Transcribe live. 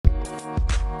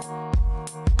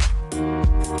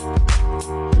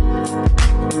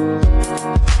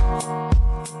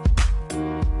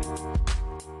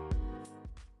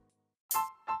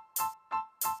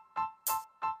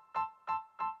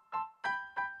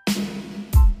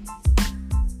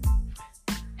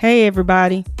Hey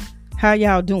everybody, how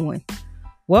y'all doing?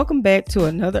 Welcome back to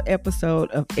another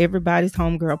episode of Everybody's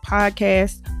Homegirl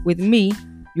podcast with me,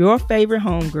 your favorite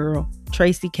homegirl,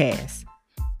 Tracy Cass.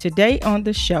 Today on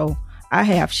the show, I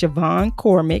have Siobhan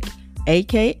Cormick,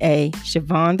 aka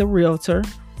Siobhan the Realtor,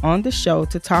 on the show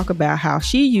to talk about how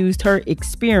she used her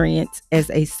experience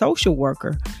as a social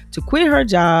worker to quit her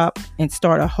job and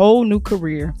start a whole new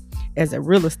career as a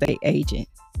real estate agent,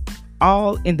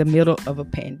 all in the middle of a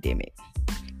pandemic.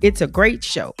 It's a great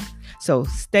show, so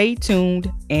stay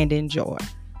tuned and enjoy.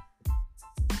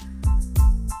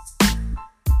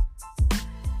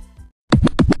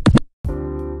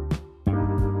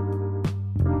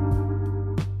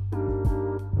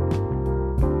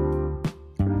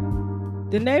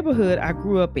 The neighborhood I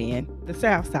grew up in, the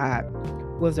South Side,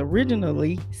 was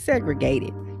originally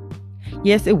segregated.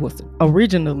 Yes, it was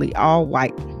originally all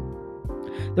white.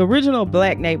 The original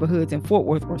black neighborhoods in Fort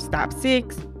Worth were Stop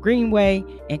 6, Greenway,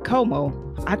 and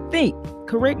Como, I think.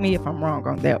 Correct me if I'm wrong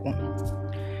on that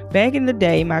one. Back in the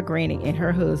day, my granny and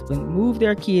her husband moved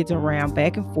their kids around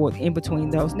back and forth in between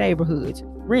those neighborhoods,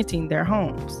 renting their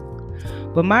homes.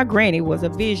 But my granny was a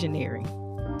visionary.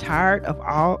 Tired of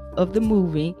all of the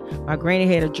moving, my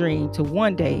granny had a dream to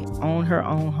one day own her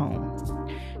own home.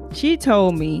 She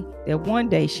told me that one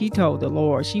day she told the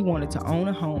Lord she wanted to own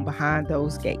a home behind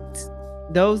those gates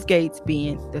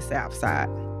being the South Side.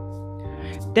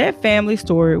 That family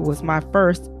story was my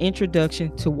first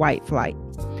introduction to white flight.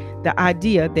 The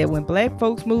idea that when black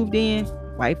folks moved in,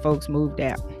 white folks moved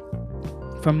out.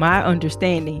 From my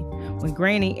understanding, when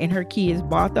Granny and her kids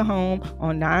bought the home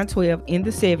on 912 in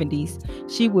the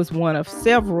 70s, she was one of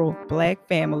several black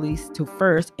families to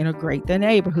first integrate the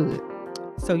neighborhood.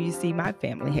 So you see, my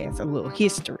family has a little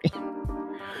history.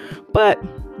 But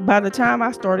by the time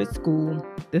I started school,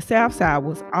 the South Side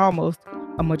was almost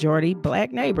a majority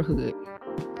black neighborhood.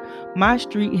 My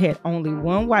street had only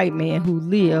one white man who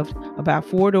lived about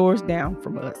 4 doors down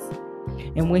from us.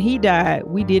 And when he died,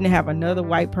 we didn't have another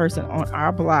white person on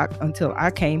our block until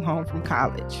I came home from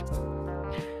college.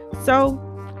 So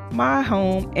my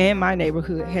home and my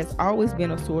neighborhood has always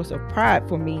been a source of pride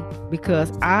for me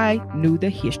because I knew the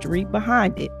history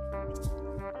behind it.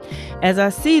 As I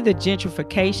see the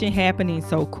gentrification happening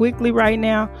so quickly right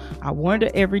now, I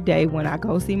wonder every day when I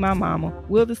go see my mama,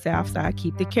 will the South Side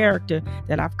keep the character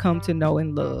that I've come to know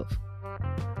and love?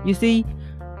 You see,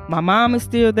 my mom is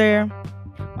still there.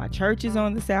 My church is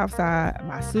on the South Side.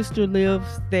 My sister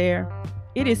lives there.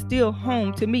 It is still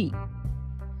home to me.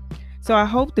 So I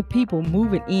hope the people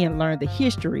moving in learn the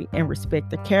history and respect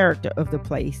the character of the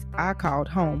place I called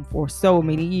home for so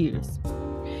many years.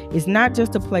 It's not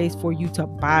just a place for you to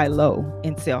buy low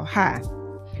and sell high.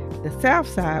 The South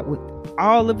Side, with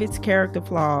all of its character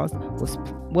flaws,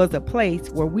 was a place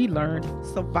where we learned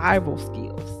survival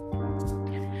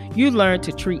skills. You learned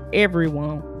to treat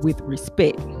everyone with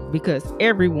respect because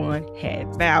everyone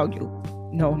had value,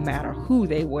 no matter who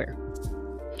they were.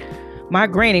 My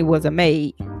granny was a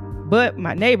maid, but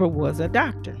my neighbor was a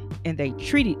doctor, and they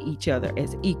treated each other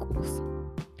as equals.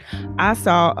 I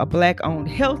saw a black-owned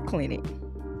health clinic,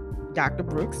 Dr.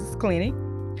 Brooks' clinic.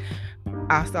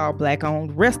 I saw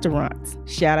black-owned restaurants.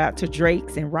 Shout out to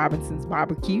Drake's and Robinson's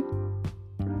Barbecue.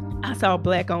 I saw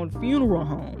black-owned funeral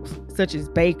homes, such as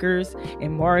Baker's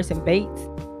and Morris and Bates.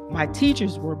 My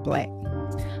teachers were black.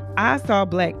 I saw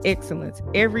black excellence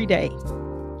every day.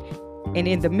 And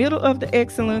in the middle of the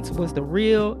excellence was the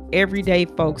real, everyday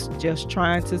folks just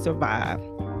trying to survive.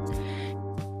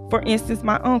 For instance,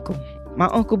 my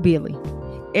Uncle Billy.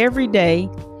 Every day,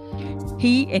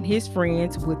 he and his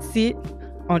friends would sit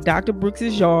on Dr.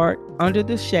 Brooks' yard under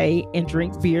the shade and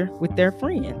drink beer with their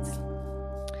friends.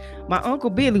 My Uncle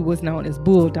Billy was known as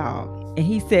Bulldog, and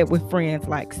he sat with friends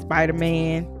like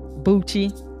Spider-Man,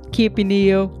 Bucci, Kippy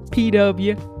Neal,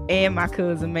 PW, and my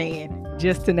cousin Man,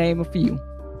 just to name a few.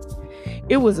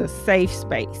 It was a safe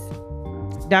space.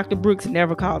 Dr. Brooks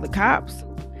never called the cops,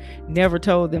 never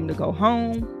told them to go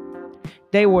home.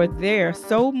 They were there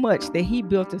so much that he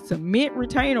built a cement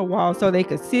retainer wall so they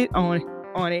could sit on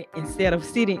it instead of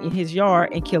sitting in his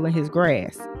yard and killing his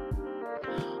grass.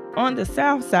 On the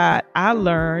South Side, I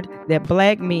learned that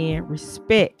black men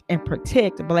respect and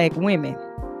protect black women.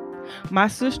 My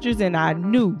sisters and I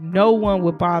knew no one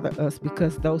would bother us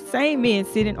because those same men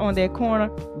sitting on that corner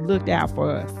looked out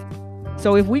for us.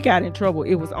 So if we got in trouble,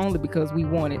 it was only because we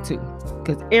wanted to,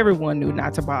 because everyone knew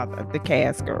not to bother the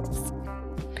Cass girls.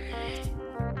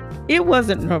 It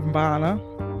wasn't Nirvana.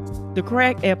 The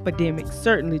crack epidemic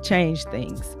certainly changed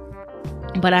things.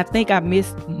 But I think I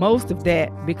missed most of that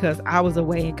because I was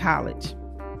away in college.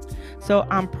 So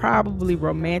I'm probably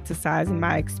romanticizing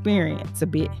my experience a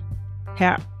bit.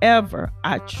 However,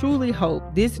 I truly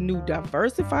hope this new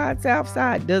diversified South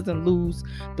Side doesn't lose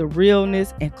the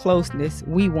realness and closeness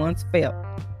we once felt.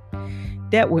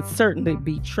 That would certainly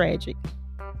be tragic.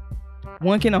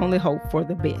 One can only hope for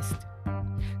the best.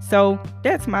 So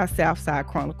that's my South Side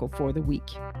Chronicle for the week.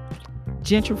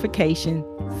 Gentrification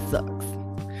sucks.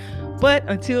 But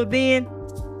until then,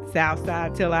 South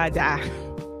Side till I die.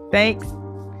 Thanks,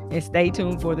 and stay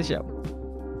tuned for the show.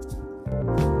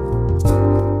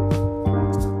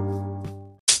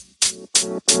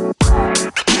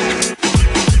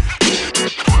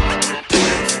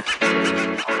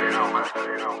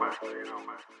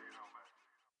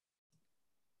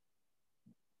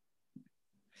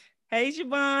 Hey,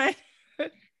 Siobhan.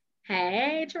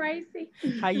 Hey, Tracy.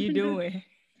 How you doing?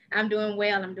 I'm doing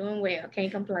well.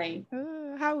 Can't complain.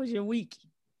 How was your week?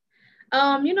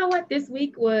 You know what? This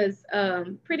week was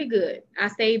pretty good. I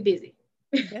stayed busy.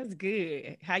 That's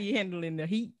good. How you handling the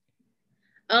heat?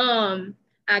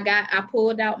 I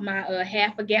pulled out my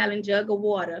half a gallon jug of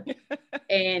water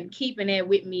and keeping that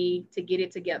with me to get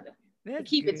it together. That's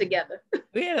keep good. it together.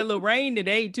 We had a little rain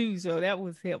today too, so that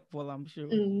was helpful, I'm sure.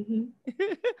 Mm-hmm.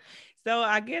 So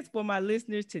I guess for my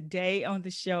listeners today on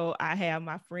the show, I have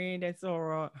my friend and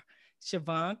soror,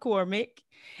 Siobhan Cormick.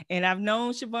 And I've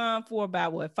known Siobhan for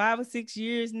about 5 or 6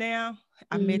 years now.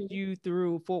 I met you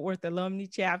through Fort Worth Alumni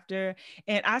Chapter,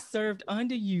 and I served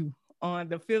under you on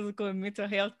the Physical and Mental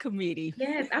Health Committee.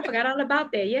 Yes, I forgot all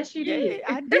about that. Yes, you did.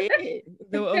 Yeah, I did.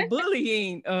 The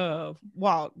bullying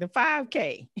walk, the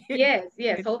 5K. Yes.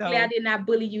 And Hopefully, I did not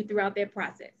bully you throughout that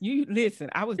process. You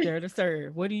listen, I was there to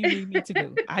serve. What do you need me to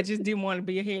do? I just didn't want to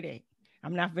be a headache.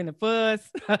 I'm not finna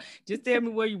fuss. Just tell me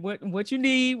what you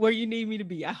need, where you need me to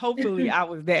be. Hopefully I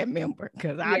was that member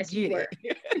because I Yes, get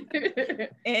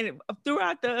it. And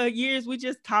throughout the years, we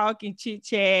just talk and chit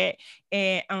chat.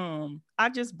 And I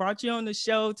just brought you on the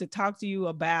show to talk to you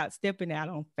about stepping out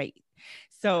on faith.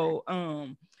 So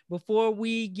before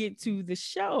we get to the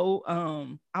show,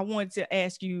 I wanted to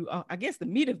ask you, I guess the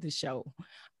meat of the show.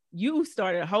 You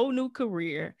started a whole new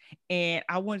career, and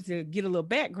I wanted to get a little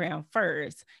background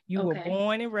first. You were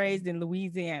born and raised in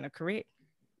Louisiana, correct?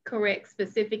 Correct.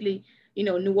 Specifically,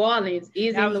 New Orleans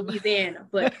is in Louisiana,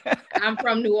 but I'm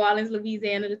from New Orleans,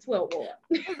 Louisiana, the 12th Ward.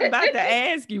 I was about to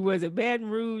ask you, was it Baton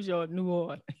Rouge or New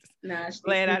Orleans? Nah,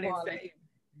 glad I didn't say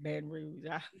Baton Rouge.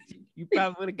 You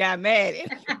probably would have got mad at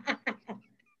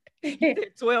me.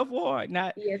 12th Ward,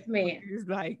 not yes, ma'am. It's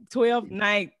like 12th,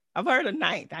 9th. I've heard of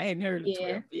 9th. I hadn't heard of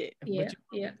 12th yet. Yeah.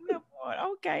 12th Ward.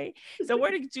 Okay. So where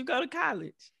did you go to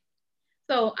college?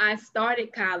 So I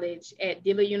started college at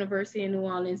Dillard University in New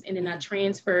Orleans, and then I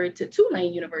transferred to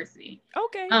Tulane University.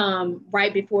 Okay.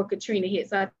 Right before Katrina hit.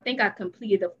 So I think I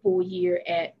completed a full year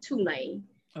at Tulane.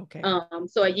 Okay.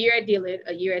 So a year at Dillard,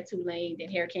 a year at Tulane, then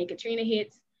Hurricane Katrina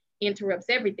hits, interrupts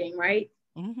everything, right?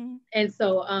 Mm-hmm. And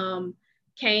so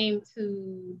came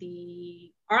to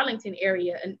the Arlington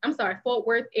area, and I'm sorry, Fort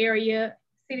Worth area,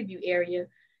 City View area,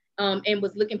 and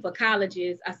was looking for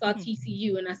colleges. I saw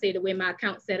TCU, and I said, the way my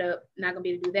account set up, not gonna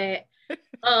be able to do that.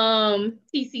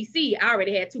 TCC, I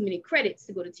already had too many credits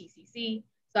to go to TCC,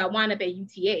 so I wound up at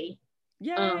UTA.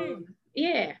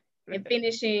 Yay. And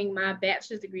finishing my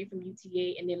bachelor's degree from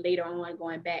UTA, and then later on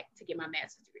going back to get my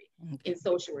master's degree in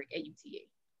social work at UTA.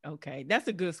 Okay, that's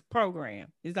a good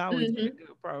program. It's always been a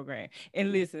good program.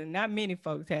 And listen, not many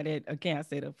folks had that account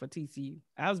set up for TCU.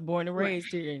 I was born and raised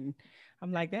here, and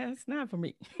I'm like, that's not for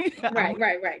me.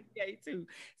 Right. Yeah, too.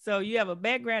 So you have a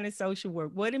background in social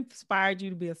work. What inspired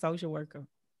you to be a social worker?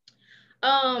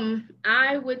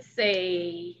 I would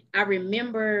say I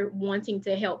remember wanting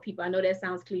to help people. I know that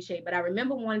sounds cliche, but I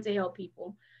remember wanting to help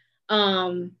people.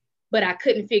 But I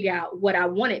couldn't figure out what I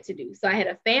wanted to do. So I had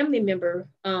a family member,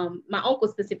 my uncle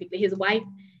specifically, his wife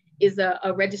is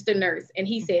a registered nurse. And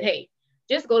he said, hey,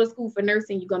 just go to school for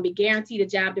nursing. You're going to be guaranteed a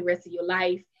job the rest of your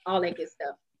life, all that good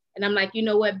stuff. And I'm like, you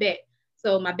know what, bet.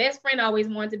 So my best friend always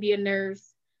wanted to be a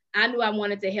nurse. I knew I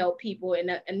wanted to help people.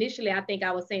 And initially, I think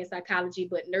I was saying psychology,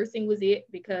 but nursing was it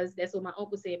because that's what my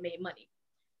uncle said made money.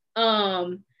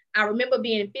 I remember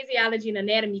being in physiology and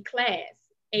anatomy class.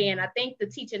 And I think the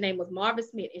teacher name was Marva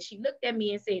Smith. And she looked at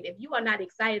me and said, if you are not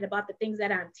excited about the things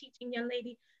that I'm teaching, young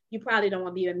lady, you probably don't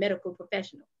want to be a medical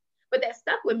professional. But that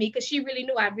stuck with me because she really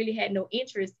knew I really had no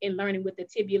interest in learning what the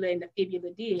tibula and the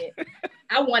fibula did.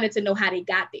 I wanted to know how they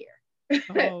got there.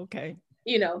 Oh, okay.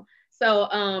 So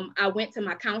I went to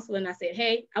my counselor and I said,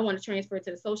 hey, I want to transfer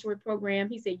to the social work program.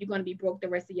 He said, you're going to be broke the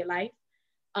rest of your life.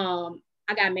 I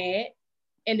got mad.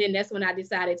 And then that's when I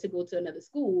decided to go to another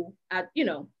school. I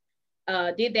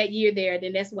did that year there.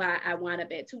 Then that's why I wound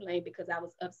up at Tulane, because I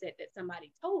was upset that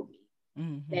somebody told me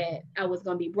that I was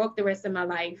going to be broke the rest of my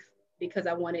life. because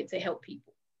I wanted to help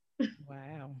people.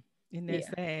 Wow. Isn't that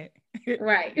Yeah. sad?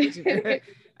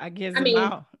 Right. I guess I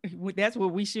mean, that's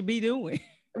what we should be doing.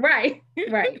 right,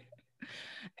 right.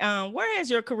 Where has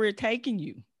your career taken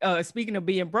you? Speaking of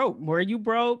being broke, were you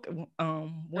broke?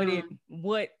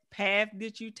 What path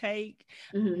did you take?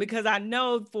 Mhm, Because I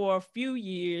know for a few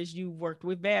years you worked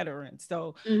with veterans.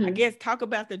 So I mhm. guess talk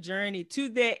about the journey to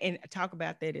that and talk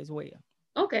about that as well.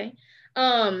 Okay.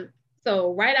 Um,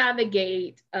 so right out of the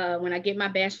gate, when I get my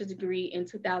bachelor's degree in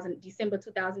December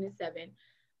 2007,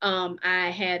 I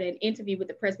had an interview with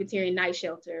the Presbyterian Night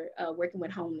Shelter, working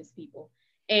with homeless people.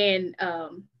 And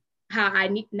how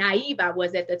naive I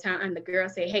was at the time, the girl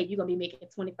said, "Hey, you're gonna be making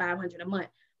 2,500 a month."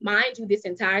 Mind you, this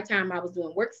entire time I was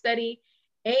doing work study,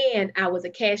 and I was a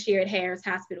cashier at Harris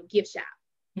Hospital gift shop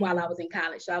while I was in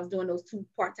college. So I was doing those two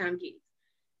part-time gigs.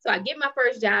 So I get my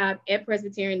first job at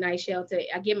Presbyterian Night Shelter.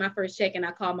 I get my first check and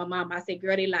I call my mom. I said,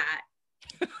 "Girl, they lied."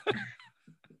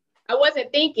 I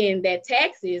wasn't thinking that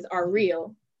taxes are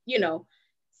real, you know.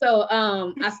 So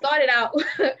I started out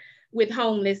with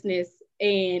homelessness,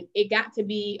 and it got to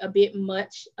be a bit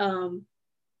much,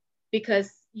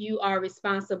 because you are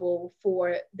responsible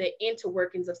for the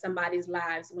interworkings of somebody's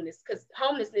lives when it's, because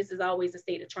homelessness is always a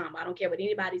state of trauma. I don't care what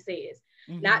anybody says.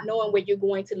 Not knowing where you're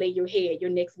going to lay your head, your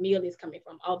next meal is coming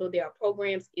from, although there are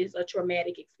programs, is a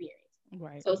traumatic experience.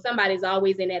 Right. So somebody's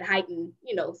always in that heightened,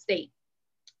 state.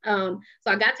 So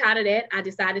I got tired of that. I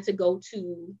decided to go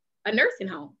to a nursing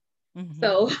home.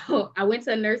 So I went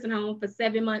to a nursing home for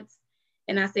 7 months,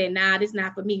 and I said, "Nah, this is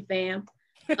not for me, fam."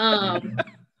 Um,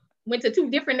 Went to two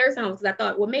different nursing homes because I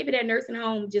thought, well, maybe that nursing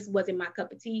home just wasn't my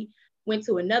cup of tea. Went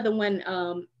to another one.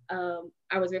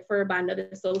 I was referred by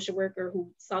another social worker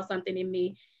who saw something in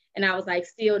me. And I was like,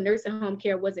 still, nursing home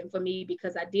care wasn't for me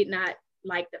because I did not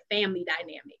like the family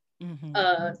dynamic.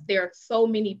 There are so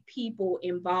many people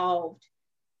involved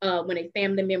when a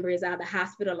family member is either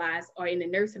hospitalized or in a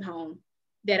nursing home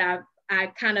that I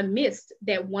kind of missed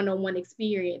that one-on-one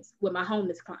experience with my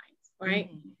homeless clients,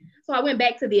 right? So I went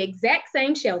back to the exact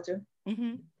same shelter,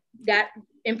 got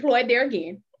employed there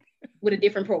again with a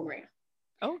different program.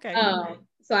 Okay.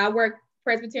 So I worked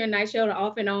Presbyterian Night Shelter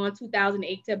off and on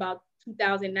 2008 to about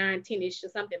 2009, 10-ish or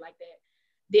something like that.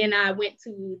 Then I went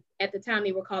to, at the time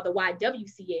they were called the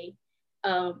YWCA.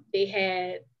 They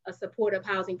had a supportive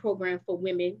housing program for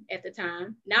women at the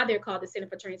time. Now they're called the Center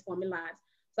for Transforming Lives.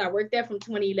 So I worked there from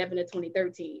 2011 to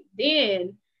 2013.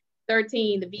 Then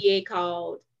 13, the VA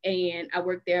called, and I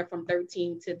worked there from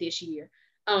 13 to this year.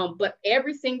 But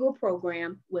every single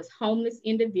program was homeless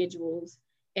individuals,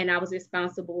 and I was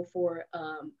responsible for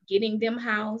getting them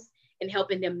housed and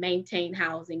helping them maintain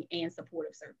housing and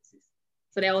supportive services.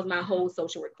 So that was my whole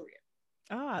social work career.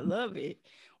 Oh, I love it.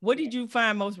 What Yeah. did you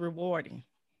find most rewarding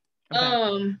about that?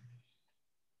 Um,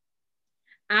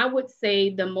 I would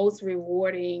say the most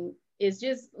rewarding is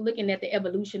just looking at the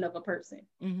evolution of a person.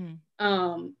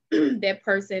 That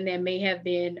person that may have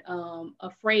been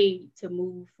afraid to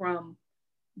move from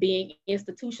being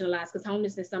institutionalized, because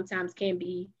homelessness sometimes can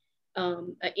be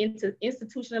an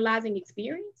institutionalizing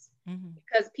experience,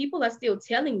 because people are still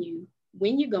telling you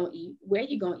when you're going to eat, where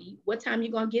you're going to eat, what time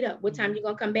you're going to get up, what time you're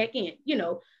going to come back in,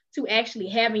 to actually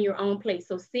having your own place.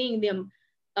 So seeing them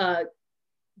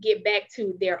get back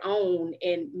to their own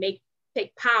and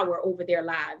take power over their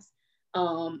lives,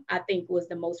 I think was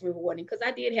the most rewarding, because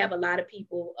I did have a lot of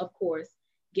people, of course,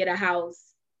 get a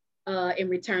house and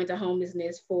return to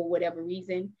homelessness for whatever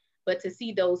reason. But to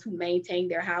see those who maintain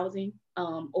their housing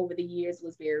over the years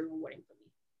was very rewarding for me.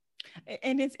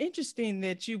 And it's interesting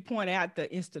that you point out the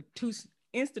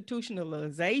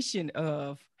institutionalization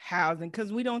of housing,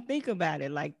 because we don't think about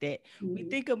it like that. We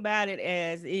think about it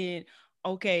as in,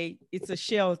 okay, it's a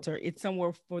shelter, it's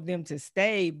somewhere for them to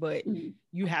stay, but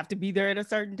you have to be there at a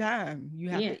certain time. You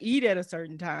have to eat at a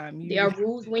certain time. There are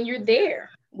rules when you're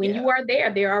there. When you are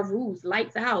there are rules,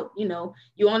 lights out, you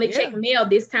only check mail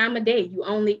this time of day. You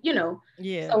only,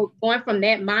 so going from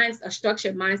that a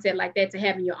structured mindset like that to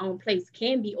having your own place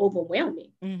can be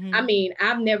overwhelming. I mean,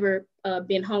 I've never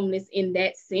been homeless in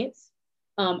that sense.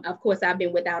 Of course, I've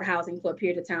been without housing for a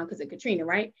period of time because of Katrina,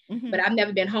 right? But I've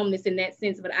never been homeless in that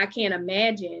sense. But I can't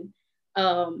imagine,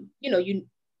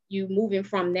 you moving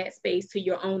from that space to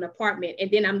your own apartment, and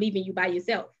then I'm leaving you by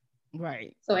yourself.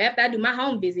 Right. So after I do my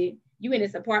home visit, you in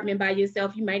this apartment by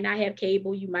yourself. You might not have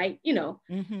cable. You might, so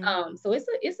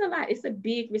it's a lot. It's a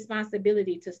big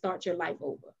responsibility to start your life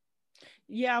over.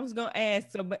 Yeah, I was gonna ask.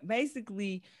 So, but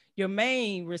basically, your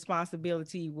main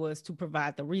responsibility was to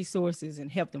provide the resources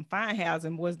and help them find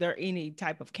housing. Was there any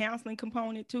type of counseling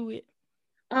component to it?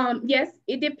 Yes,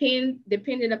 it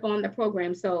depended upon the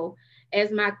program. So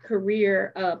as my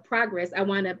career progressed, I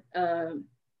wound up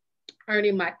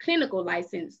earning my clinical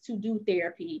license to do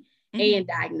therapy and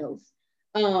diagnose.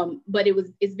 But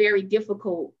it's very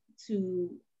difficult to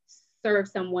serve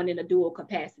someone in a dual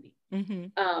capacity.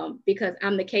 Because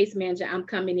I'm the case manager, I'm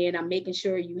coming in, I'm making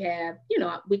sure you have,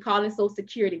 we call it Social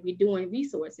Security, we're doing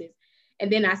resources.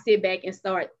 And then I sit back and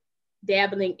start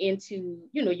dabbling into,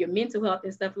 your mental health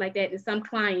and stuff like that. And some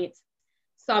clients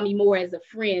saw me more as a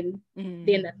friend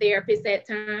than a therapist at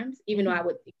times, even though I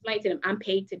would explain to them, I'm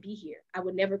paid to be here. I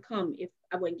would never come if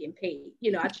I wasn't getting paid.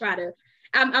 I try to,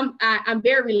 I'm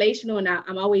very relational, and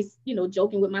I'm always,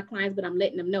 joking with my clients, but I'm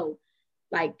letting them know,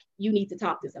 like, you need to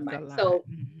talk to somebody. So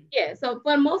yeah, so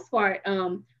for the most part,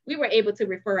 we were able to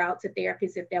refer out to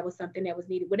therapists if that was something that was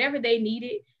needed. Whatever they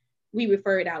needed, we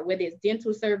referred out, whether it's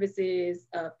dental services,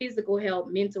 physical health,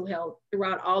 mental health.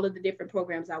 Throughout all of the different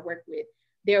programs I worked with,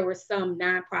 there was some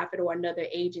nonprofit or another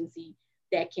agency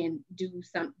that can do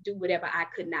whatever I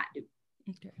could not do.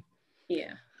 Okay.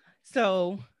 Yeah.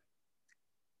 So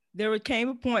there came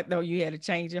a point though you had to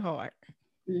change your heart.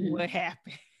 What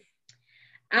happened?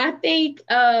 I think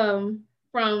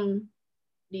from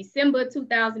December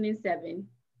 2007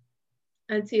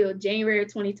 until January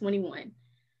 2021,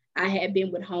 I had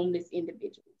been with homeless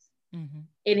individuals.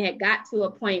 It had got to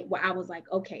a point where I was like,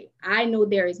 okay, I know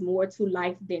there is more to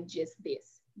life than just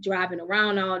this. Driving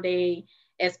around all day,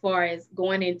 as far as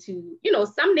going into,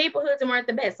 some neighborhoods weren't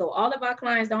the best. So all of our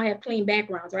clients don't have clean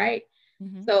backgrounds, right?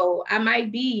 So I don't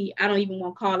even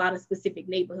want to call out a specific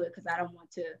neighborhood because I don't want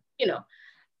to,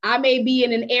 I may be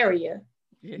in an area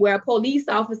where a police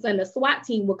officer and a SWAT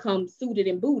team will come suited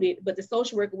and booted, but the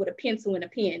social worker with a pencil and a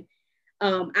pen.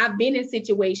 I've been in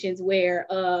situations where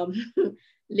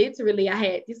literally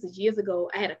this was years ago,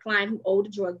 I had a client who owed a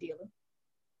drug dealer,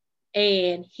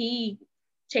 and he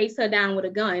chased her down with a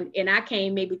gun, and I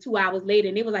came maybe 2 hours later,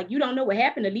 and it was like, you don't know what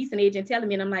happened, the leasing agent telling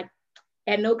me, and I'm like,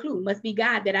 had no clue. Must be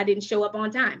God that I didn't show up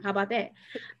on time. How about that?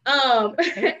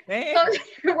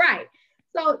 Right.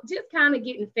 So just kind of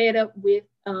getting fed up with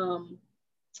the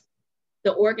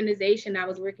organization I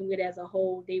was working with as a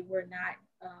whole. They were not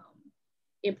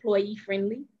employee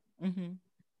friendly.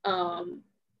 I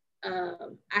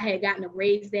had gotten a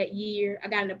raise that year. I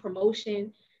got a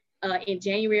promotion in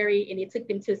January, and it took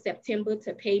them to September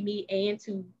to pay me and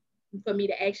for me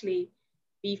to actually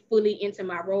be fully into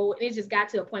my role. And it just got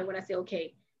to a point when I said,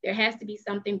 okay, there has to be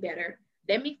something better.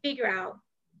 Let me figure out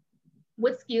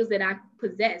what skills that I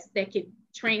possess that could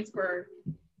transfer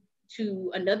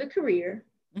to another career,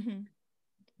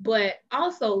 but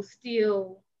also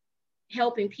still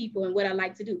helping people in what I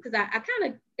like to do. Because I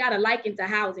kind of got a liking to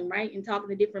housing, right? And talking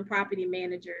to different property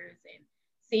managers and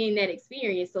seeing that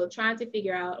experience. So trying to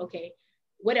figure out, okay,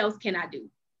 what else can I do?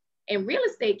 And real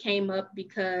estate came up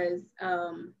because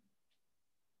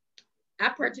I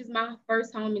purchased my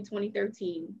first home in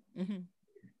 2013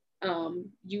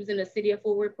 using the City of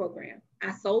Fort Worth program.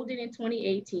 I sold it in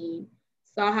 2018,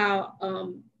 saw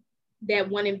how that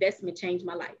one investment changed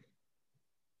my life.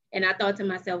 And I thought to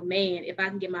myself, man, if I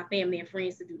can get my family and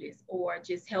friends to do this, or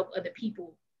just help other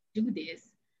people do this,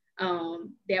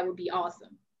 that would be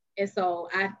awesome. And so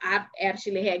I've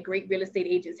actually had great real estate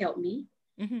agents help me.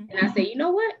 And I say, you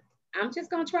know what? I'm just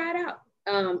going to try it out.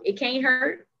 It can't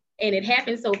hurt. And it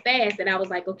happened so fast that I was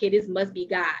like, okay, this must be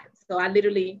God. So I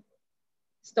literally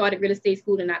started real estate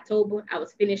school in October. I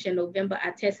was finished in November.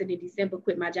 I tested in December,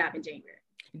 quit my job in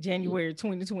January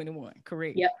 2021,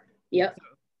 correct? Yep. So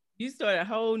you started a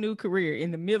whole new career in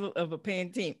the middle of a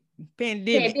pandemic.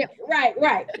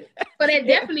 Right. So that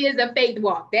definitely is a faith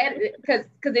walk. That because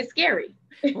it's scary.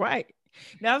 Right.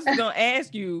 Now I was going to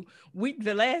ask you,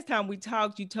 the last time we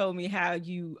talked, you told me how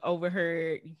you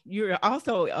overheard, you're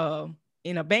also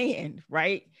in a band,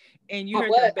 right? And you heard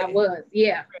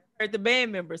heard the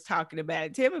band members talking about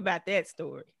it. Tell me about that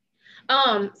story.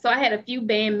 So I had a few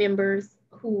band members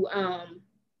who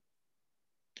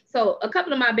so a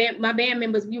couple of my band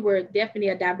members, we were definitely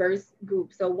a diverse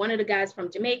group. So one of the guys from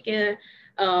Jamaica,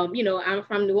 I'm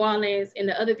from New Orleans, and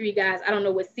the other three guys, I don't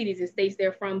know what cities and states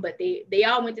they're from, but they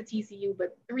all went to TCU,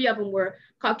 but three of them were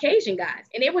Caucasian guys.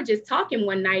 And they were just talking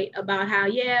one night about how,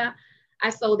 I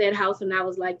sold that house when I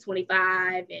was like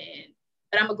 25,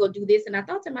 but I'm gonna go do this. And I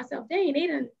thought to myself, dang, they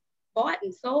done bought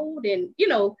and sold and,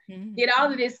 did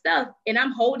all of this stuff. And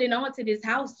I'm holding on to this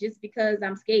house just because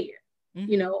I'm scared,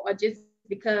 or just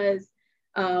because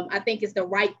I think it's the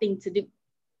right thing to do,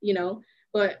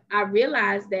 but I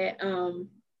realized that,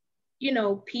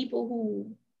 people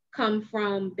who come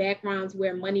from backgrounds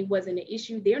where money wasn't an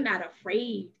issue, they're not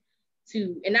afraid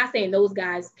to, and not saying those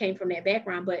guys came from that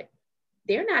background, but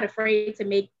they're not afraid to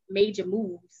make major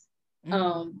moves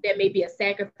That may be a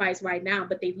sacrifice right now,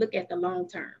 but they look at the long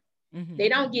term. They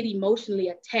don't get emotionally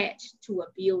attached to a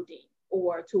building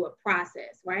or to a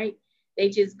process, right? They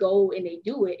just go and they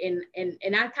do it.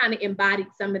 And I kind of embodied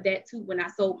some of that too when I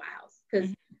sold my house, because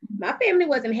my family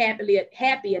wasn't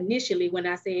happy initially when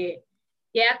I said,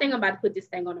 yeah, I think I'm about to put this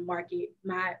thing on the market.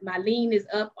 My lien is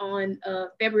up on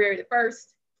February the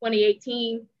 1st,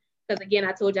 2018. Because again,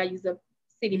 I told you I used a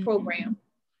city program,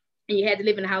 and you had to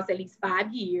live in the house at least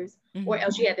 5 years, or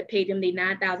else you had to pay them the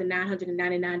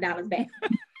 $9,999 back.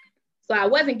 So I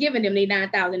wasn't giving them the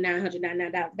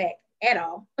 $9,999 back at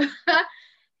all.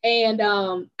 And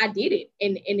I did it,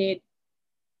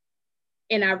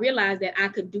 and I realized that I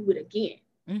could do it again.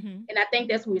 And I think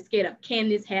that's what we're scared of. Can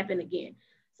this happen again?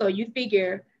 So you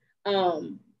figure,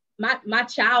 my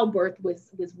childbirth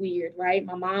was weird, right?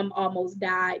 My mom almost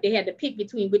died. They had to pick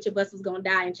between which of us was going to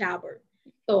die in childbirth.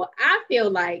 So I feel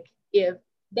like if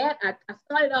that, I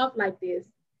started off like this,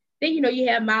 then, you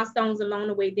have milestones along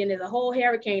the way. Then there's a whole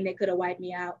hurricane that could have wiped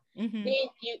me out. Then,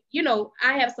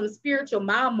 I have some spiritual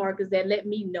mile markers that let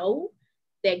me know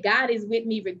that God is with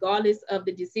me regardless of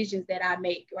the decisions that I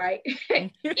make, right?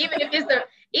 even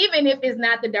if it's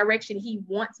not the direction he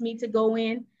wants me to go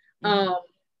in,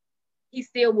 he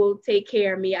still will take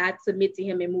care of me. I submit to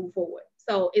him and move forward.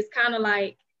 So it's kind of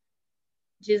like,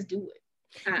 just do it.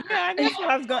 Yeah, that's what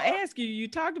I was going to ask you. You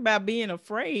talked about being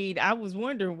afraid. I was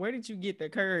wondering, where did you get the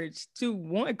courage to,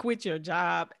 one, quit your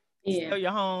job, sell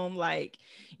your home? Like,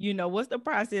 what's the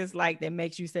process like that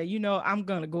makes you say, I'm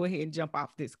going to go ahead and jump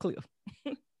off this cliff?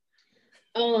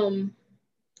 I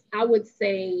would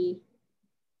say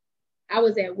I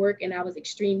was at work and I was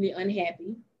extremely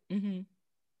unhappy.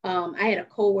 I had a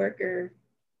coworker,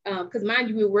 because mind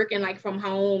you, we were working like from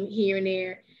home here and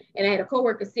there. And I had a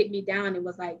coworker sit me down and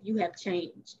was like, you have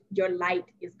changed. Your light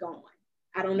is gone.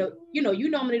 I don't know. You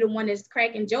normally the one that's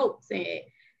cracking jokes and,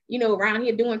 around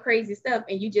here doing crazy stuff.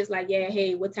 And you just like, yeah,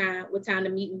 hey, what time the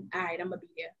meeting? All right, I'm gonna be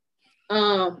there.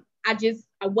 I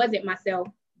wasn't myself.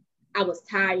 I was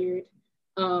tired.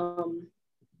 And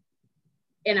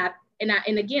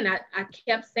again, I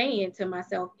kept saying to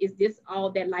myself, is this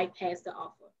all that life has to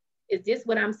offer? Is this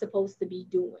what I'm supposed to be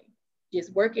doing?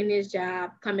 Just working this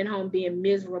job, coming home being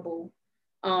miserable.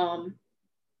 And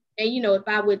if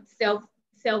I would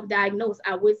self-diagnose,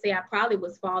 I would say I probably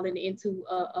was falling into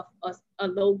a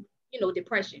low,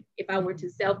 depression if I were to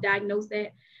self-diagnose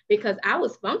that, because I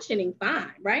was functioning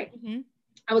fine, right?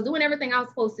 I was doing everything I was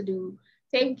supposed to do,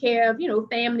 taking care of,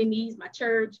 family needs, my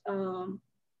church.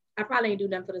 I probably ain't do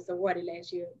nothing for the sorority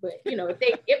last year, but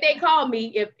if they call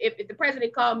me, if the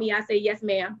president called me, I say, yes,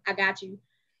 ma'am, I got you.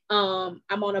 I'm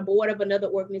on a board of another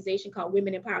organization called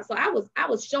Women in Power. So I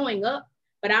was showing up,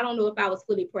 but I don't know if I was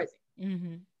fully present.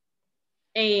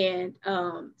 And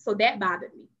so that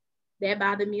bothered me. That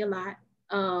bothered me a lot.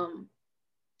 And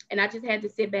I just had to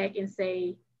sit back and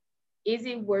say, is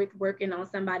it worth working on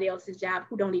somebody else's job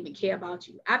who don't even care about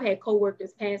you? I've had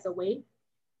coworkers pass away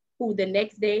who the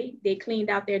next day they cleaned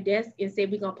out their desk and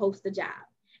said, we're going to post the job.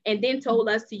 And then told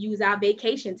us to use our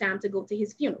vacation time to go to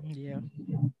his funeral. Yeah.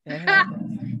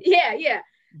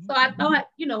 So I thought,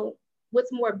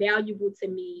 what's more valuable to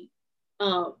me?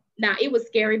 Now it was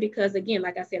scary because, again,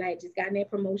 like I said, I had just gotten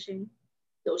that promotion.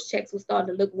 Those checks were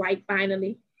starting to look right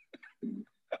finally.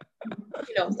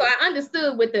 So I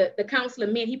understood what the counselor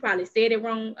meant. He probably said it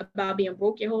wrong about being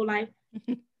broke your whole life.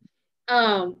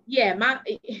 I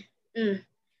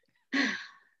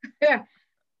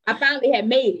finally had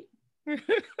made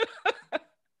it.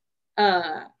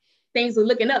 Things were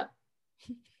looking up.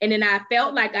 And then I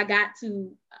felt like I got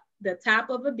to the top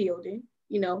of a building,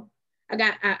 I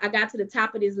got to the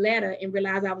top of this ladder and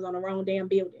realized I was on the wrong damn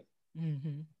building.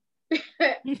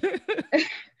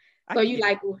 So you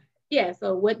like, yeah,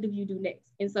 so what do you do next?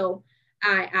 And so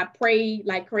I prayed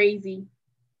like crazy.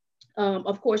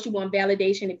 Of course, you want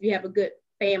validation if you have a good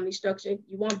family structure.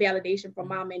 You want validation from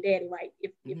mom and daddy, right?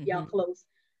 If y'all close.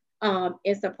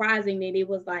 And surprisingly, it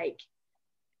was like,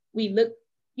 we looked,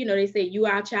 they say you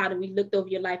are our child, and we looked over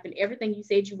your life, and everything you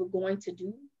said you were going to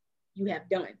do, you have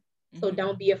done. So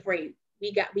don't be afraid.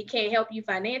 We can't help you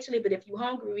financially, but if you're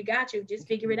hungry, we got you. Just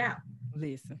figure it out.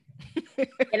 Listen.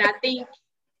 And I think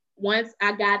once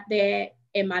I got that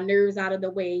and my nerves out of the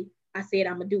way, I said,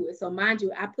 I'm gonna do it. So mind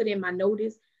you, I put in my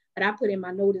notice, but I put in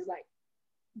my notice like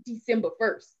December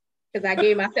 1st, because I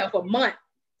gave myself a month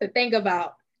to think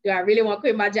about, do I really want to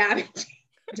quit my job?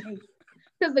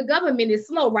 Because the government is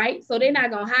slow, right? So they're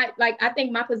not gonna hide. Like, I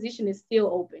think my position is still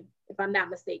open, if I'm not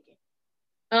mistaken.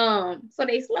 So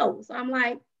they slow. So I'm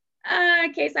like,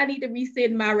 in case I need to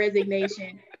rescind my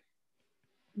resignation.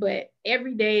 But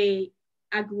every day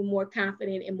I grew more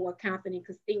confident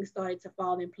because things started to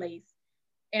fall in place.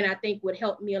 And I think what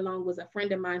helped me along was a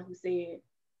friend of mine who said,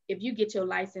 if you get your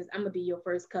license, I'm gonna be your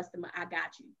first customer. I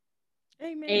got you.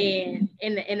 Amen.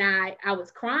 And I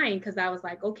was crying because I was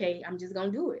like, okay, I'm just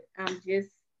gonna do it. I'm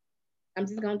just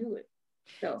gonna do it.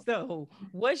 So,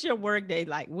 what's your work day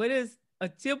like? What does a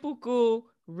typical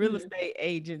real Mhm. estate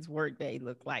agent's work day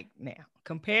look like now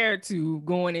compared to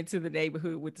going into the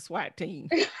neighborhood with the SWAT team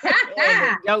and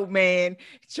the dope man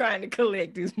trying to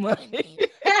collect his money?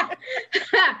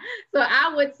 So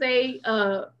I would say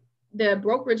the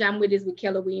brokerage I'm with is with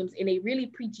Keller Williams, and they really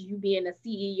preach you being a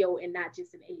CEO and not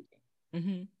just an agent.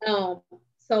 Mm-hmm.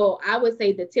 So I would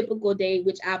say the typical day,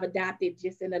 which I've adopted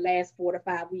just in the last 4 to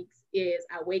 5 weeks, is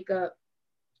I wake up.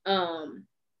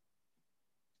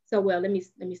 So well, let me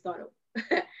start over.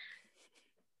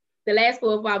 The last 4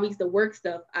 or 5 weeks, the work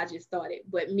stuff I just started,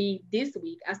 but me this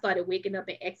week I started waking up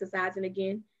and exercising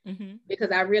again Mm-hmm.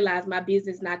 because I realized my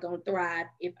business not gonna thrive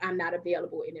if I'm not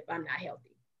available and if I'm not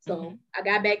healthy. So Mm-hmm. I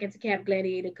got back into Camp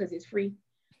Gladiator because it's free.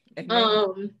 Amen.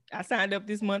 Um, I signed up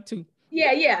this month too.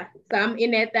 yeah. So I'm in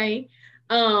that thing.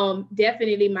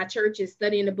 Definitely my church is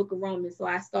studying the book of Romans. So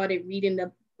I started reading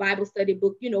the Bible study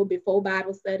book, before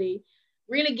Bible study,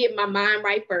 really get my mind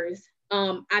right first.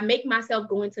 I make myself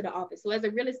go into the office. So as a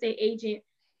real estate agent,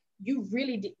 you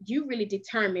really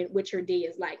determine what your day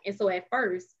is like. And so at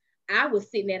first, I was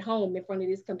sitting at home in front of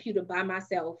this computer by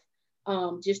myself,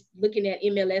 just looking at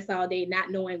MLS all day,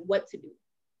 not knowing what to do.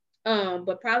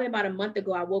 But probably about a month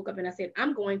ago, I woke up and I said,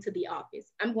 I'm going to the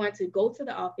office. I'm going to go to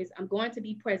the office. I'm going to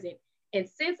be present. And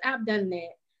since I've done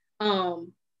that,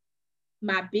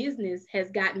 my business has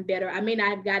gotten better. I may not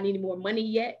have gotten any more money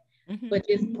yet, but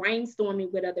just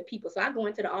brainstorming with other people. So I go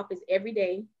into the office every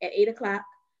day at 8 o'clock.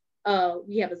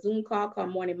 We have a Zoom call called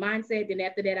Morning Mindset. Then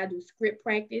after that, I do script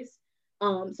practice.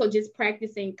 So just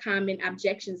practicing common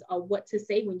objections of what to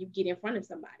say when you get in front of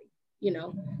somebody.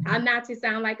 How not to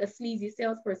sound like a sleazy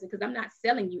salesperson because I'm not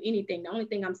selling you anything. The only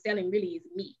thing I'm selling really is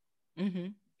me. Mm-hmm.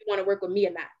 You want to work with me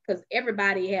or not? Because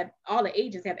all the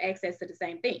agents have access to the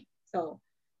same thing. So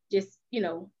just,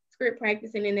 script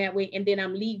practicing in that way. And then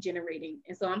I'm lead generating.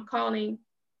 And so I'm calling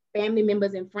family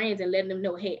members and friends and letting them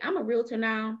know, hey, I'm a realtor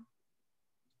now.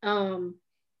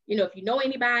 If you know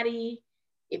anybody,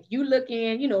 if you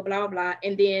looking, blah, blah.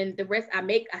 And then the rest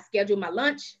I schedule my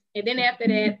lunch. And then after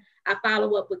that, I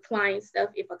follow up with client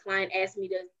stuff. If a client asks me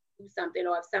to do something,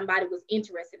 or if somebody was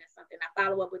interested in something, I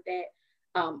follow up with that.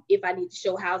 If I need to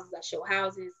show houses, I show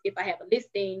houses. If I have a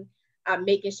listing, I'm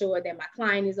making sure that my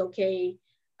client is okay.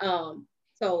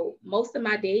 So most of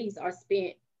my days are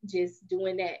spent just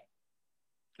doing that.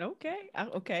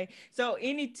 Okay. So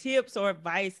any tips or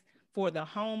advice for the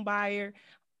home buyer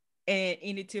and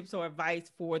any tips or advice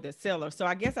for the seller? So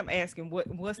I guess I'm asking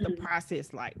what's the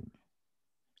process like?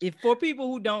 If for people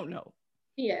who don't know.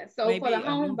 Yeah. So for the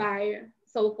home buyer,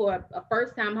 for a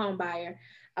first-time home buyer,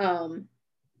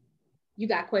 you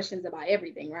got questions about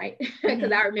everything, right?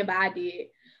 Because I remember I did.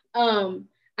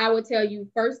 I would tell you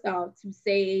first off to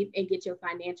save and get your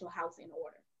financial house in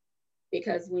order.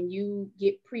 Because when you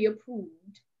get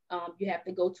pre-approved, you have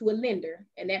to go to a lender,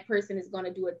 and that person is going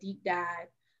to do a deep dive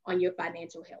on your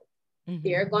financial health.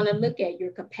 They're going to look at your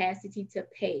capacity to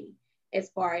pay, as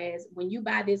far as when you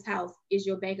buy this house, is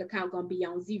your bank account going to be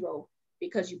on zero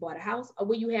because you bought a house, or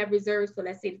will you have reserves? So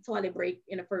let's say the toilet break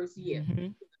in the first year.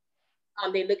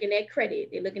 They're looking at credit.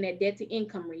 They're looking at debt to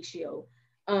income ratio.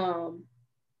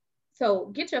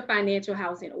 So get your financial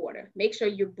house in order. Make sure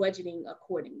you're budgeting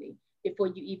accordingly before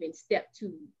you even step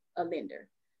to a lender.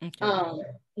 Okay.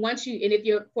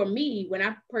 For me, when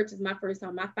I purchased my first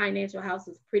home, my financial house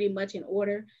was pretty much in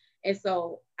order. And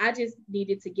so I just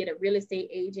needed to get a real estate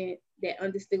agent that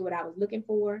understood what I was looking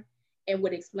for and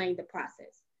would explain the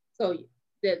process. So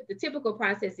the typical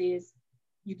process is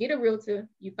you get a realtor,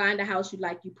 you find a house you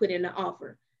like, you put in an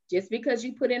offer. Just because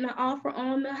you put in an offer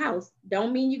on the house,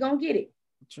 don't mean you're going to get it.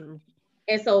 True.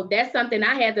 And so that's something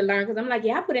I had to learn because I'm like,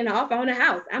 yeah, I put in an offer on the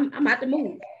house. I'm about to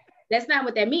move. That's not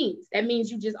what that means. That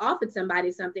means you just offered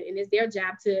somebody something and it's their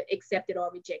job to accept it or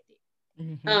reject it.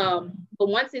 But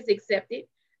once it's accepted,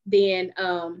 then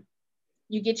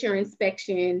you get your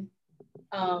inspection.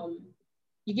 The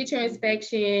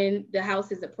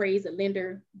house is appraised, the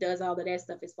lender does all of that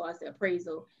stuff as far as the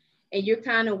appraisal. And you're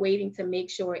kind of waiting to make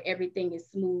sure everything is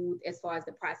smooth as far as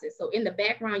the process. So in the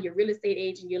background, your real estate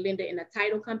agent, your lender, and a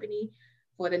title company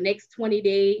for the next 20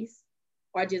 days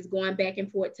are just going back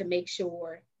and forth to make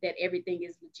sure that everything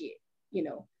is legit,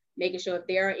 making sure if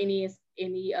there are any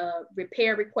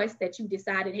repair requests that you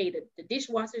decided, hey, the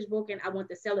dishwasher is broken, I want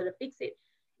the seller to fix it,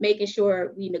 making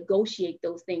sure we negotiate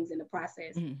those things in the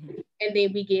process. And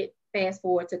then we get fast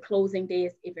forward to closing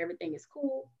days, if everything is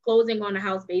cool. Closing on a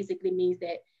house basically means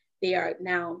that they are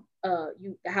now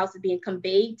the house is being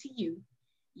conveyed to you.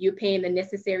 You're paying the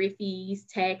necessary fees,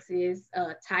 taxes,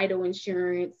 title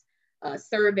insurance,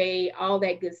 survey, all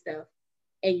that good stuff,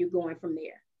 and you're going from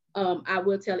there. I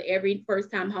will tell every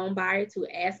first-time home buyer to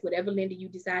ask whatever lender you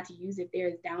decide to use if there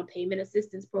is down payment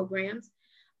assistance programs.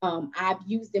 I've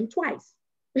used them twice.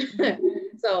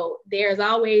 So there's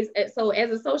always, so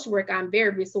as a social worker, I'm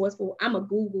very resourceful. I'm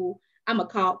a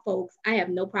call folks. I have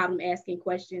no problem asking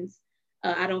questions.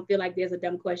 I don't feel like there's a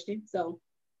dumb question. So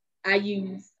I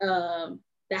use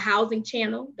the housing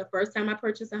channel the first time I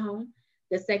purchased a home.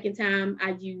 The second time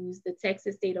I used the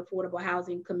Texas State Affordable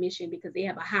Housing Commission because they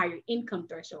have a higher income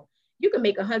threshold. You can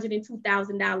make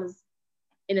 $102,000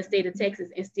 in the state of Texas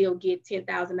and still get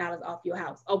 $10,000 off your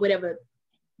house or whatever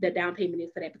the down payment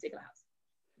is for that particular house.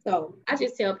 So I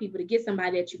just tell people to get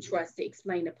somebody that you trust to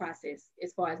explain the process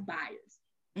as far as buyers.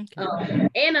 Okay.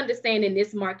 And understand in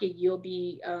this market, you'll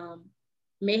be,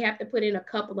 may have to put in a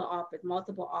couple of offers,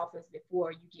 multiple offers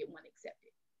before you get one accepted.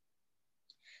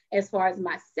 As far as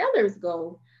my sellers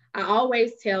go, I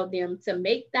always tell them to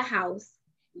make the house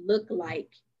look like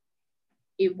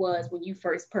it was when you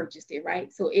first purchased it,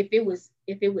 right? So if it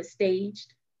was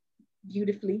staged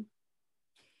beautifully,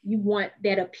 you want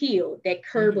that appeal, that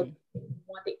curve of, you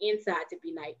want the inside to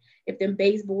be nice. If them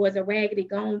baseboards are raggedy,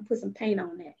 go on, put some paint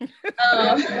on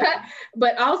that.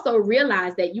 But also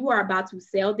realize that you are about to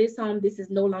sell this home. This is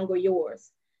no longer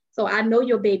yours. So I know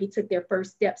your baby took their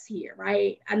first steps here,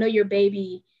 right? I know your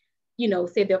baby,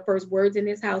 said their first words in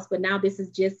this house, but now this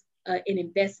is just an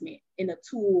investment in a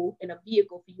tool, in a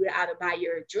vehicle for you to either buy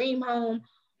your dream home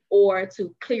or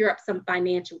to clear up some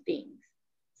financial things.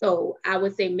 So I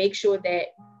would say make sure that,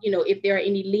 if there are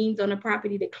any liens on the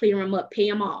property, to clear them up, pay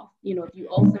them off. If you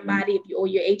owe somebody, if you owe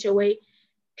your HOA,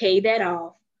 pay that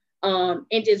off.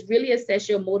 And just really assess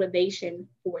your motivation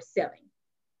for selling.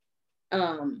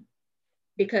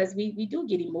 Because we do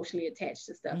get emotionally attached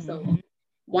to stuff. So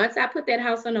once I put that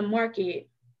house on the market,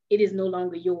 it is no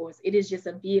longer yours. It is just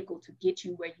a vehicle to get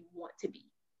you where you want to be.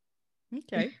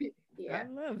 Okay. Yeah. I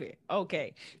love it.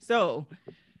 Okay. So,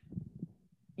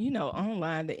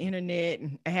 online, the internet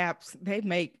and apps, they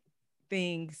make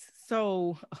things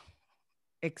so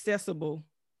accessible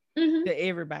to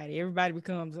everybody. Everybody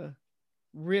becomes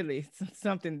really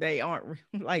something they aren't.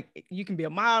 Like, you can be a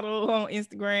model on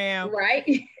Instagram.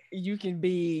 Right. You can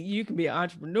be an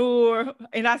entrepreneur.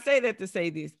 And I say that to say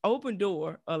this: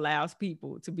 Opendoor allows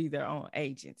people to be their own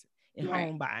agents in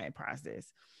home buying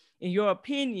process. In your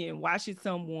opinion, why should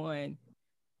someone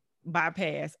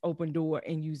bypass Opendoor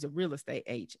and use a real estate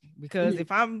agent? Because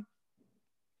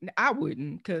I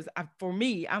wouldn't, because for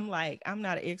me, I'm like, I'm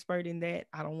not an expert in that.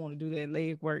 I don't want to do that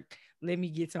leg work. Let me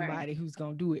get somebody who's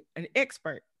going to do it, an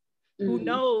expert who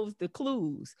knows the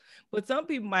clues. But some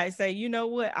people might say, you know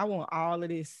what, I want all of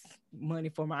this money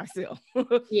for myself.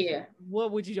 Yeah.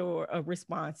 What would your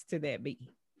response to that be?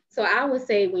 So I would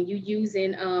say when you're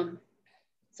using,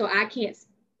 so I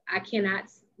cannot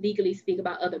legally speak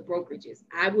about other brokerages.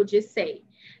 I will just say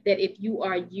that if you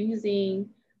are using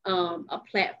a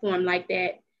platform like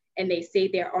that and they say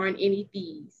there aren't any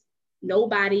fees,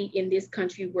 nobody in this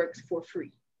country works for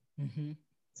free.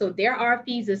 So there are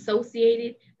fees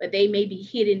associated, but they may be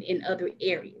hidden in other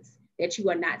areas that you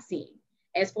are not seeing.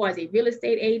 As far as a real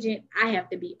estate agent, I have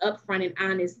to be upfront and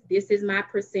honest. This is my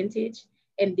percentage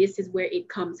and this is where it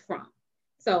comes from.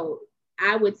 So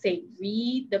I would say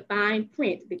read the fine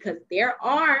print, because there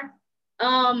are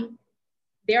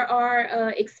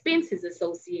expenses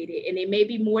associated, and it may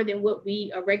be more than what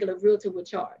a regular realtor would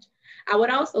charge. I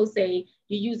would also say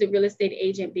you use a real estate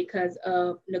agent because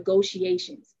of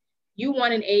negotiations. You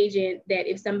want an agent that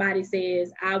if somebody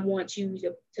says, I want you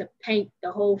to paint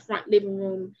the whole front living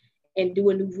room and do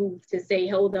a new roof, to say,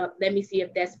 hold up, let me see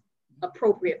if that's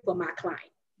appropriate for my client.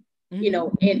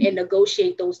 And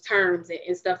negotiate those terms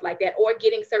and stuff like that, or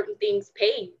getting certain things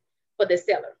paid for the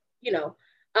seller,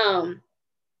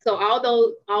 So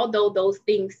although those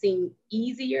things seem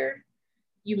easier,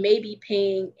 you may be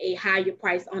paying a higher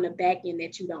price on the back end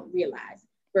that you don't realize,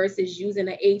 versus using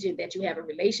an agent that you have a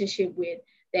relationship with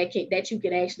that you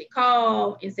can actually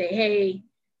call and say, hey,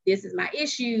 this is my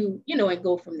issue, and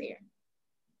go from there.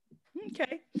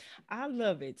 Okay. I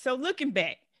love it. So looking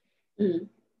back,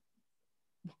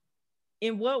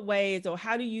 in what ways or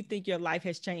how do you think your life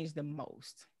has changed the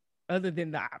most, other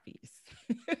than the obvious?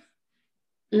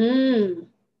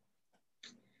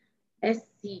 Let's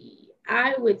see.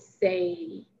 I would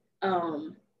say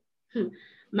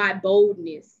my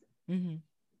boldness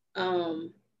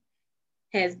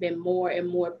has been more and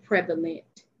more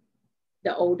prevalent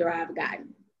the older I've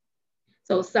gotten.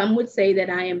 So some would say that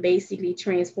I am basically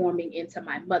transforming into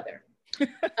my mother.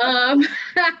 um,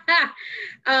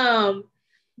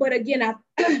 but again,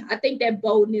 I think that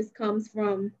boldness comes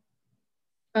from,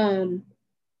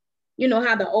 you know,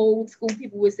 how the old school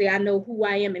people would say, I know who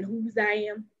I am and whose I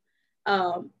am.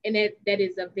 And that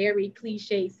is a very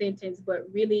cliche sentence, but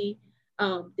really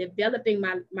developing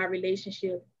my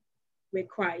relationship with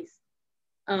Christ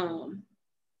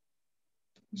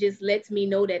just lets me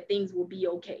know that things will be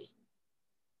okay.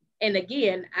 And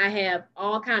again, I have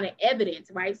all kind of evidence,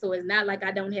 right? So it's not like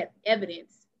I don't have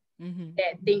evidence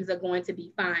that things are going to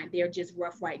be fine. They're just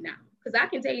rough right now. Because I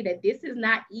can tell you that this is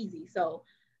not easy. So,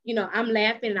 you know, I'm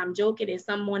laughing and I'm joking. And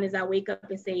some mornings I wake up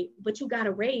and say, but you got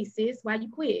a raise, sis. Why you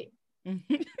quit?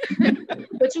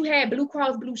 But you had Blue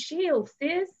Cross Blue Shield,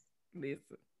 sis.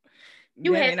 Listen,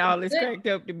 you that had ain't all it's cracked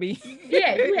up to be.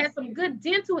 Yeah, you had some good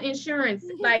dental insurance.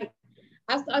 Like,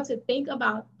 I started to think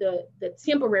about the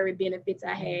temporary benefits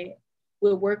I had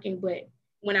with working, but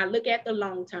when I look at the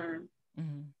long term,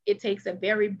 it takes a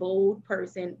very bold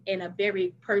person and a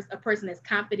person that's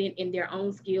confident in their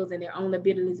own skills and their own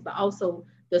abilities, but also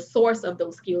the source of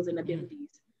those skills and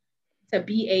abilities to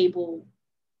be able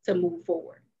to move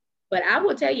forward. But I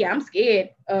will tell you, I'm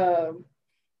scared. I'm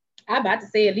about to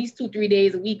say at least 2-3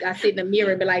 days a week, I sit in the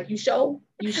mirror and be like, you show,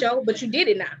 but you did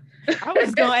it now. I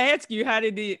was going to ask you, how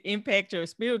did it impact your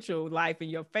spiritual life and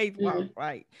your faith walk,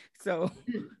 right? So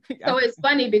it's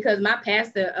funny because my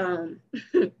pastor,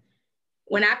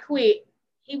 when I quit,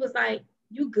 he was like,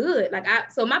 you good. Like,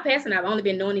 so my pastor and I've only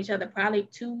been knowing each other probably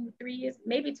 2-3 years,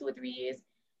 maybe 2 or 3 years.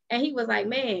 And he was like,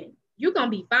 man, you're going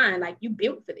to be fine. Like, you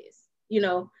built for this, you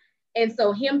know? And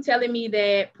so him telling me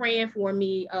that, praying for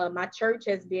me, my church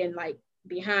has been like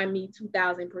behind me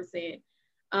 2000%.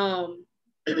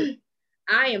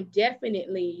 I am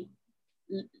definitely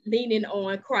leaning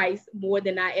on Christ more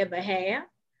than I ever have.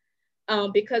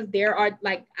 Because there are,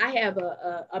 like, I have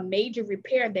a major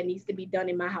repair that needs to be done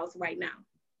in my house right now.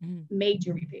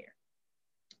 Major repair.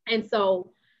 And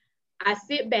so I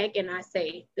sit back and I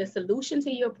say, the solution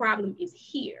to your problem is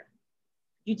here.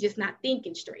 You're just not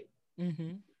thinking straight.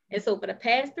 And so for the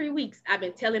past 3 weeks, I've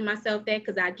been telling myself that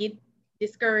because I get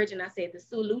discouraged, and I said, the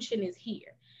solution is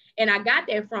here. And I got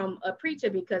that from a preacher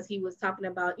because he was talking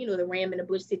about, you know, the ram in the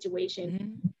bush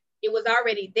situation. It was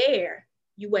already there.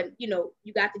 You went, you know,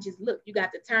 you got to just look, you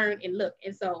got to turn and look.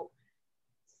 And so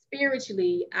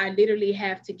spiritually, I literally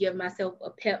have to give myself a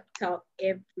pep talk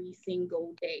every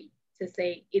single day to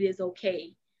say it is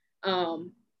okay.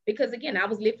 Because again, I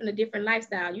was living a different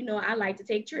lifestyle. You know, I like to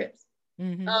take trips.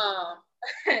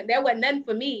 There wasn't nothing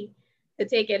for me to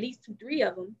take at least 2-3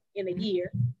 of them in a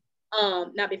year.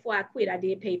 Now before I quit, I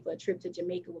did pay for a trip to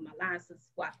Jamaica with my license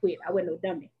before I quit. I wasn't no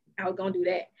dummy. I was gonna do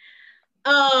that.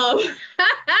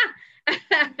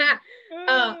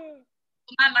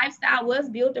 My lifestyle was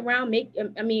built around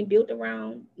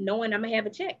knowing I'm gonna have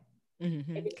a check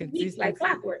every 2 weeks, like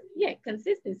clockwork. Yeah,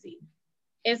 consistency.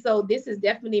 And so this is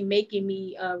definitely making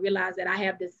me realize that I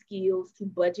have the skills to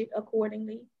budget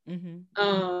accordingly.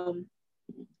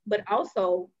 But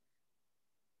also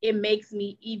it makes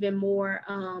me even more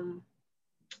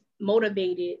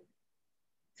motivated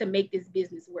to make this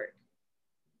business work,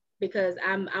 because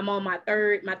I'm on my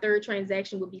third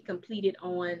transaction will be completed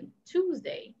on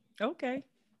Tuesday. Okay.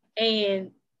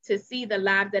 And to see the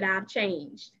lives that I've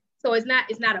changed. So it's not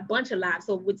a bunch of lives.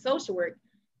 So with social work,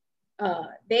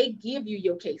 they give you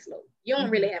your caseload. You don't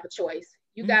really have a choice.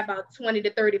 You got about 20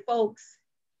 to 30 folks.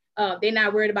 They're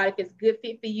not worried about if it's a good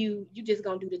fit for you. You just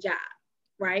gonna do the job,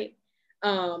 right?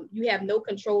 You have no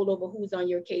control over who's on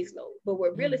your caseload. But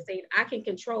with real estate, I can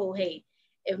control, hey,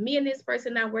 if me and this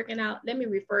person not working out, let me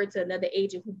refer to another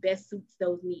agent who best suits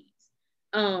those needs.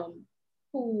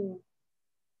 Who,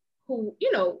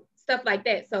 you know, stuff like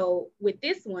that. So with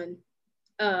this one,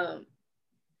 I'm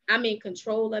in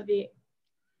control of it.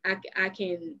 I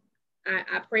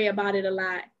pray about it a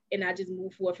lot, and I just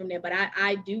move forward from there. But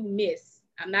I do miss,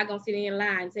 I'm not gonna sit in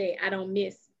line and say I don't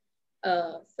miss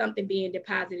something being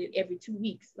deposited every 2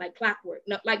 weeks, like clockwork.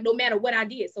 No matter what I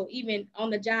did. So even on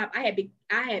the job, I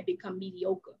had become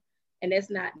mediocre, and that's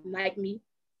not like me.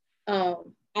 I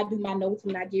do my notes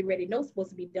when I get ready. Notes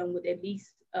supposed to be done with at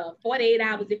least 48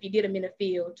 hours if you did them in the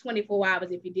field, 24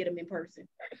 hours if you did them in person.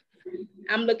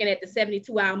 I'm looking at the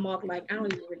 72-hour mark like, I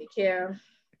don't even really care,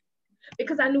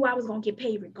 because I knew I was going to get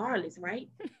paid regardless, right?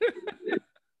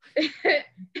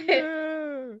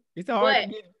 It's hard to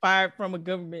get fired from a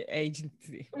government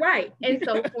agency. Right. And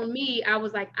so for me, I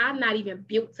was like, I'm not even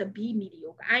built to be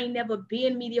mediocre. I ain't never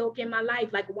been mediocre in my life.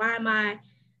 Like, why am I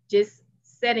just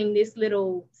setting this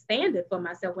little standard for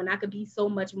myself when I could be so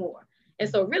much more? And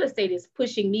so real estate is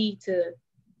pushing me to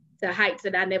to heights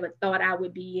that I never thought I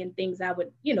would be, and things I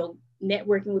would,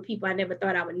 networking with people I never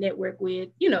thought I would network with,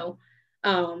 So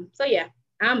yeah,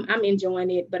 I'm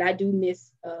enjoying it, but I do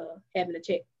miss having a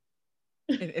check.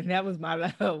 And that was my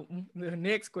the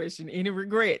next question. Any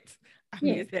regrets? I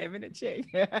miss having a check.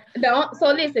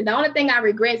 So listen, the only thing I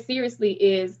regret seriously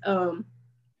is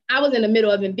I was in the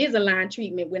middle of Invisalign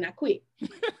treatment when I quit.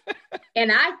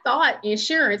 And I thought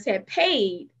insurance had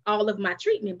paid all of my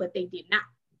treatment, but they did not.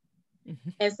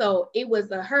 And so it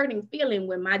was a hurting feeling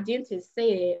when my dentist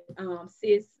said,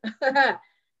 sis,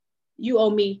 you owe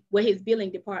me, his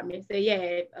billing department said,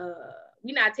 yeah,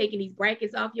 we're not taking these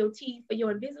brackets off your teeth for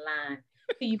your Invisalign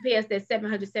till you pay us that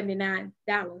 $779.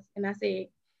 And I said,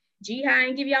 gee, I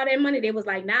ain't give y'all that money. They was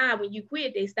like, nah, when you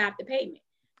quit, they stopped the payment.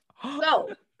 So,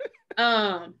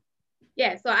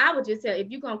 yeah, so I would just tell, if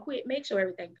you're going to quit, make sure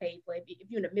everything paid for. If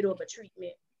you're in the middle of a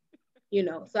treatment,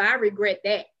 so I regret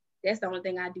that. That's the only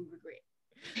thing I do regret.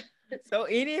 So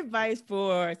any advice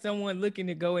for someone looking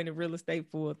to go into real estate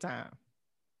full time?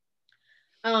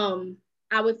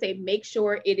 I would say make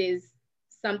sure it is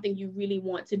something you really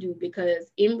want to do,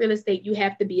 because in real estate, you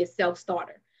have to be a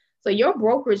self-starter. So your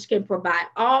brokerage can provide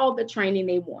all the training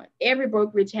they want. Every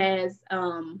brokerage has,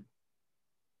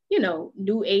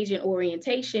 new agent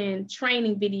orientation,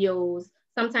 training videos,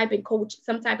 some type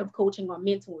of coaching or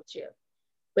mentorship.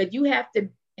 But you have to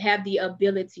have the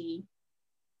ability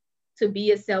to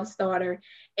be a self-starter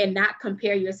and not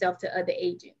compare yourself to other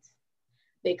agents,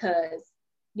 because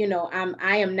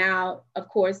I am now, of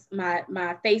course, my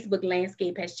Facebook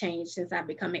landscape has changed since I've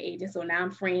become an agent. So now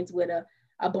I'm friends with a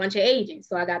bunch of agents.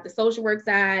 So I got the social work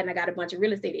side and I got a bunch of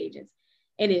real estate agents.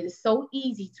 And it is so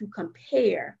easy to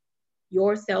compare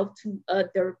yourself to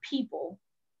other people,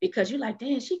 because you're like,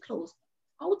 damn, she closed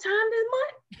whole time this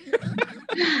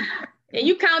month. And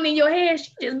you count in your head,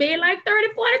 she just made like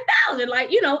 30, 40,000,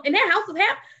 and that house was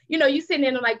half, you sitting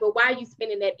there and like, but why are you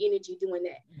spending that energy doing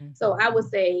that? Mm-hmm. So I would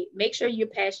say, make sure you're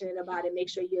passionate about it. Make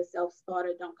sure you're a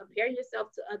self-starter. Don't compare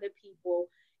yourself to other people.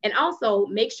 And also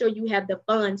make sure you have the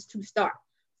funds to start.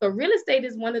 So real estate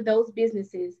is one of those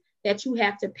businesses that you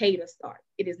have to pay to start.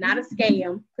 It is not a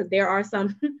scam, because there are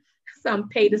some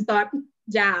pay to start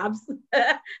jobs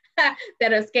that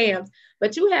are scams,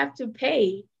 but you have to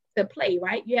pay to play,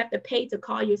 right? You have to pay to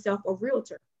call yourself a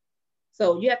realtor.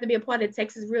 So you have to be a part of the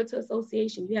Texas Realtor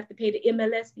Association. You have to pay the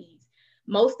MLS fees.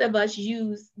 Most of us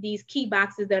use these key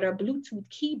boxes that are Bluetooth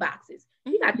key boxes.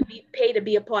 You have to be paid to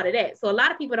be a part of that. So a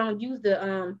lot of people don't use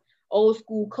the old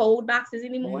school code boxes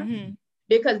anymore,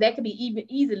 because that could be even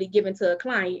easily given to a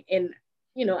client. And,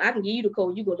 I can give you the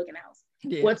code, you go look in the house.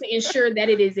 Yeah. Or to ensure that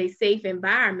it is a safe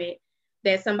environment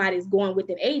that somebody's going with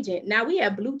an agent. Now we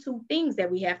have Bluetooth things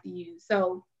that we have to use.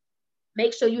 So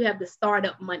make sure you have the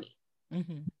startup money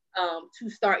to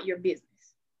start your business.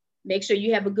 Make sure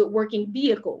you have a good working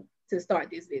vehicle to start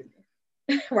this business,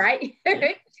 right?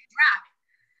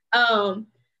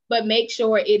 But make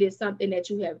sure it is something that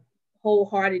you have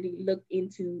wholeheartedly looked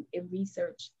into and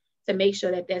researched to make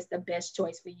sure that that's the best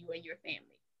choice for you and your family.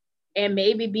 And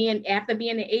maybe after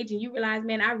being an agent, you realize,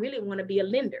 man, I really want to be a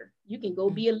lender. You can go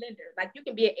be a lender. Like you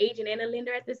can be an agent and a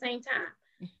lender at the same time.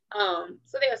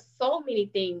 So there are so many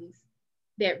things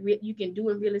that you can do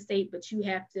in real estate, but you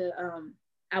have to,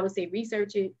 I would say,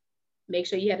 research it. Make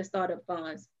sure you have the startup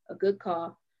funds, a good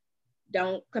car.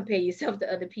 Don't compare yourself to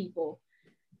other people,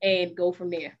 and go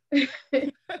from there. All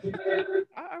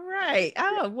right.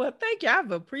 Oh, well, thank you.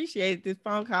 I've appreciated this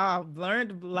phone call. I've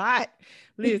learned a lot.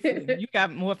 Listen, you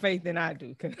got more faith than I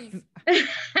do, because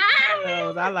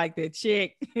I like that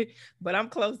check, but I'm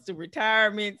close to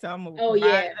retirement, so I'm gonna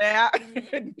ride it out.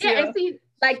 Yeah, and see,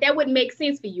 like that wouldn't make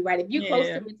sense for you, right? If you're close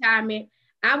to retirement,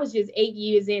 I was just 8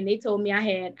 years in. They told me I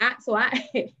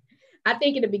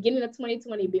think in the beginning of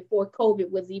 2020, before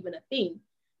COVID was even a thing,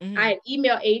 I had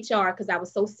emailed HR because I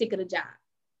was so sick of the job.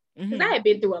 Because I had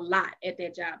been through a lot at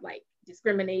that job, like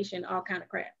discrimination, all kind of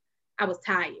crap. I was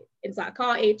tired. And so I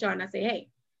called HR and I said, hey,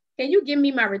 can you give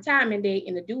me my retirement date?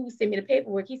 And the dude sent me the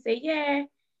paperwork. He said, yeah,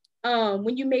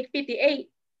 when you make 58,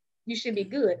 you should be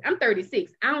good. I'm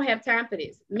 36. I don't have time for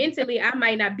this. Mentally, I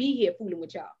might not be here fooling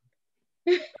with y'all.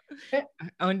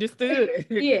 Understood.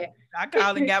 Yeah. I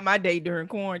called and got my date during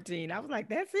quarantine. I was like,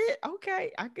 that's it.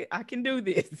 Okay. I can do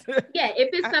this. Yeah. If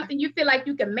it's something you feel like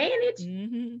you can manage,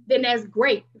 then that's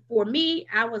great. For me,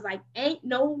 I was like, ain't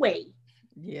no way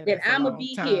that I'm going to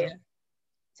be here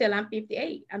till I'm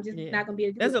 58. I'm just not going to be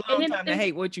able to do it. That's a long time to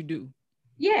hate what you do.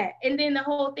 Yeah. And then the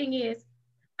whole thing is,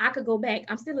 I could go back.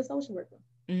 I'm still a social worker.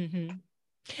 And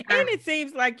it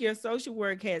seems like your social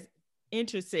work has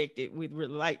intersected with,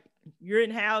 like, you're in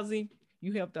housing,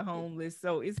 you help the homeless.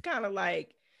 So it's kind of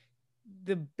like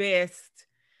the best,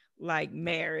 like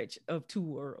marriage of two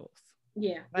worlds.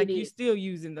 Yeah, it Like you're is. still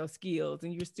using those skills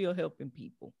and you're still helping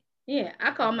people. Yeah,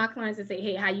 I call my clients and say,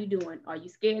 "Hey, how you doing? Are you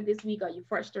scared this week? Are you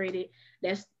frustrated?"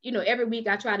 That's, every week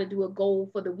I try to do a goal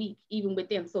for the week, even with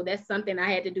them. So that's something I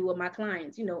had to do with my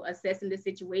clients, assessing the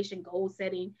situation, goal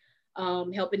setting,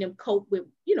 helping them cope with,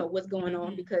 what's going on,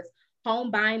 Mm-hmm. because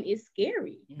home buying is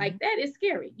scary. Mm-hmm. Like, that is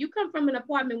scary. You come from an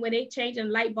apartment where they changing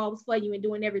light bulbs for you and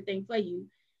doing everything for you,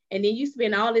 and then you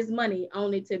spend all this money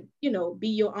only to, be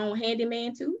your own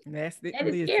handyman too. That's it. That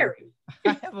is Listen, scary.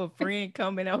 I have a friend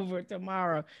coming over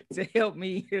tomorrow to help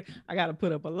me. I got to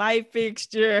put up a light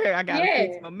fixture. I got to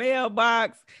fix Yeah, my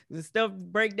mailbox. The stuff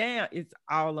break down. It's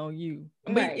all on you.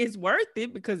 I mean, right. it's worth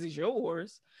it because it's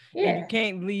yours and you Yeah,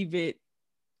 can't leave it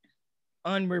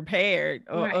unrepaired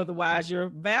or right, otherwise your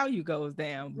value goes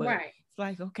down. But right. it's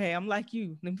like, okay, I'm like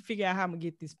you. Let me figure out how I'm going to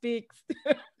get this fixed.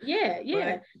 Yeah,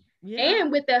 yeah. But yeah.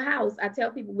 And with the house, I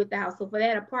tell people with the house. So for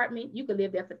that apartment, you could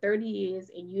live there for 30 years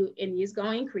and it's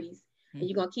gonna increase and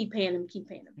you're gonna keep paying them. With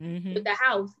Mm-hmm. the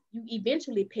house, you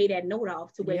eventually pay that note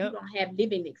off to where you Yep. don't have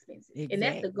living expenses. And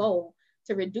that's the Exactly. goal,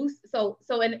 to reduce.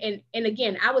 And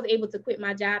again, I was able to quit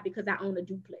my job because I own a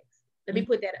duplex. Let me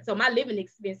Mm-hmm. put that. So my living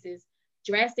expenses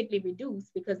drastically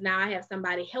reduced because now I have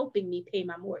somebody helping me pay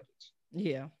my mortgage.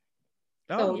 Yeah.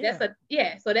 Oh So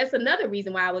yeah. so that's another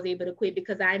reason why I was able to quit,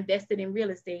 because I invested in real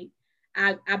estate.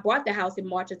 I bought the house in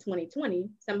March of 2020.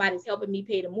 Somebody's helping me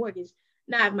pay the mortgage.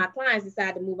 Now, if my clients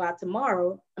decide to move out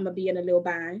tomorrow, I'm gonna be in a little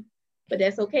bind, but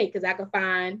that's okay because I can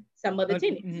find some other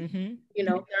tenants. Mhm. You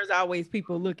know, There's always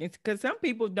people looking because some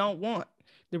people don't want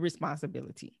the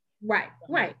responsibility. right,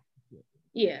 So, right,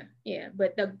 yeah, yeah.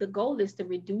 But the goal is to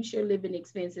reduce your living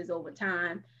expenses over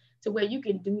time to where you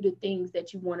can do the things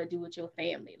that you want to do with your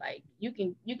family. Like you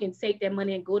can take that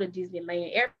money and go to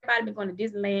Disneyland. Everybody been going to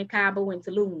Disneyland, Cabo, and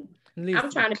Tulum. I'm listen,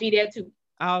 trying to be there too.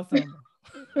 awesome.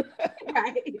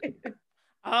 Right.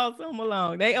 Awesome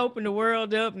along. They open the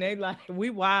world up and they like, we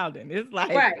wilding. It's like,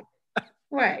 Right.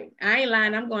 Right. I ain't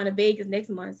lying. I'm going to Vegas next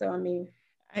month. So I mean,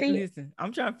 hey, see, listen,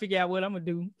 I'm trying to figure out what I'm gonna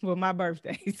do for my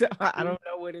birthday. So I don't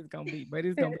know what it's gonna be, but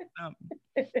it's gonna be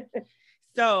something.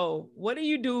 So, what do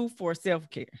you do for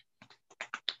self-care?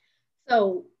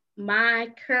 so my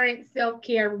current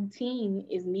self-care routine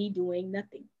is me doing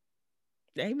nothing.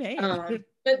 Amen.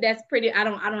 But that's pretty. I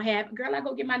don't have, girl, I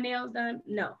go get my nails done.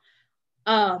 No.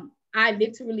 I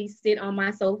literally sit on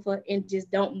my sofa and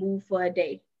just don't move for a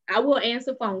day. I will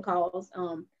answer phone calls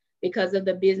because of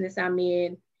the business I'm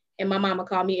in, and my mama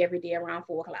called me every day around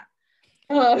 4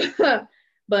 o'clock.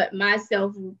 But my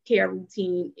self care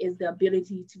routine is the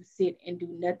ability to sit and do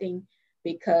nothing,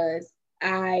 because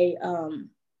I'm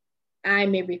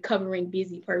a recovering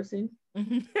busy person,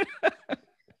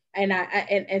 and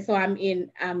and so I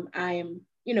am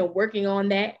working on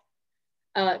that,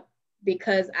 uh,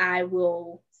 because I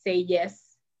will say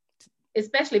yes,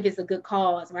 especially if it's a good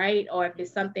cause, right? Or if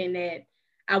it's something that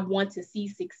I want to see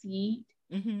succeed.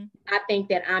 Mm-hmm. I think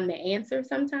that I'm the answer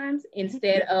sometimes,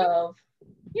 instead of,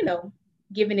 you know,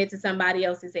 giving it to somebody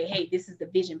else and say, hey, this is the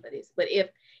vision for this. But if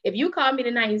you call me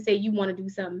tonight and say you want to do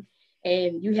something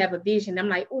and you have a vision, I'm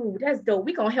like, oh, that's dope.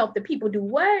 We're gonna help the people do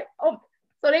what? Oh,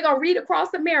 so they're gonna read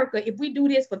across America if we do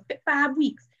this for 5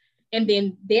 weeks. And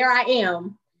then there I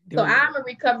am. So Doing I'm it. a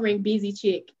recovering busy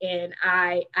chick, and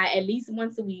I at least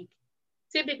once a week,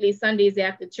 typically Sundays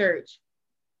after church,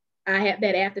 I have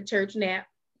that after church nap,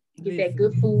 get that Listen.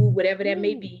 good food, whatever that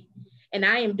may Ooh. be. And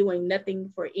I am doing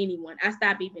nothing for anyone. I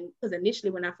stopped, even because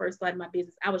initially when I first started my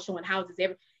business, I was showing houses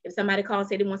every, if somebody called and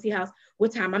said they want to see a house,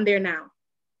 what time? I'm there now.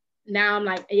 Now I'm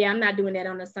like, yeah, I'm not doing that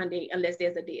on a Sunday unless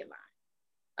there's a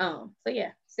deadline. So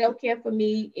yeah, self-care for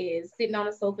me is sitting on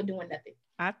the sofa doing nothing.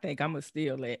 I think I'm gonna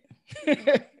steal that.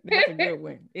 That's a good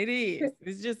one. It is.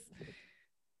 It's just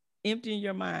emptying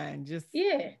your mind, just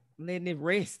Yeah. letting it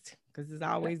rest because it's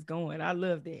always going. I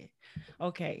love that.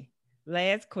 Okay,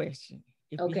 last question.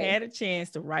 If you Okay. had a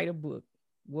chance to write a book,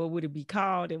 what would it be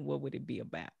called and what would it be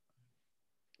about?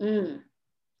 Mm.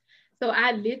 So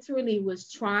I literally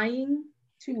was trying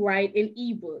to write an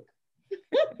ebook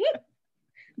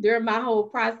during my whole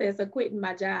process of quitting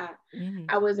my job. Mm-hmm.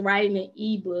 I was writing an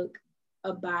ebook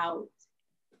about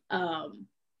um,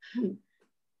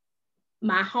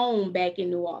 my home back in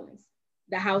New Orleans,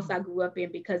 the house I grew up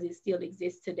in, because it still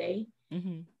exists today.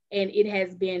 Mm-hmm. And it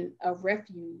has been a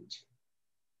refuge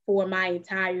for my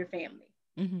entire family.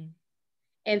 Mm-hmm.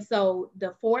 And so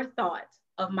the forethought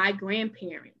of my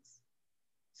grandparents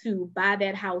to buy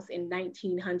that house in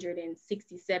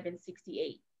 1967,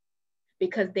 68,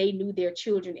 because they knew their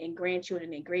children and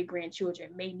grandchildren and great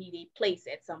grandchildren may need a place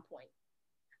at some point.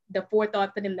 The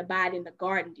forethought for them to buy it in the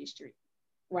Garden District,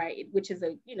 right? Which is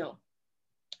a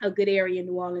a good area in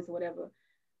New Orleans or whatever.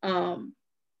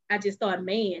 I just thought,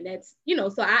 man, that's, you know,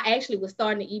 so I actually was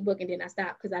starting the ebook and then I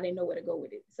stopped because I didn't know where to go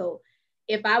with it. So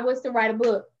if I was to write a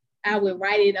book, I would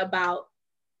write it about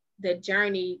the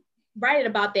journey, write it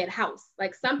about that house,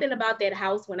 like something about that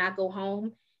house. When I go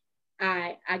home,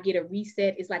 I get a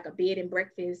reset. It's like a bed and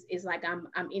breakfast. It's like I'm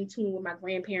in tune with my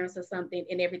grandparents or something,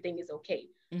 and everything is okay.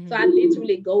 Mm-hmm. So I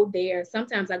literally go there.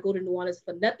 Sometimes I go to New Orleans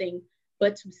for nothing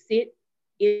but to sit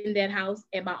in that house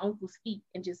at my uncle's feet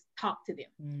and just talk to them.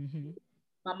 Mm-hmm.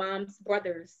 My mom's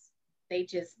brothers, they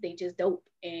just dope.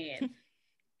 And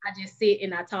I just sit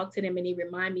and I talk to them and they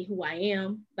remind me who I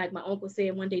am. Like my uncle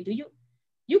said one day, you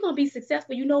gonna be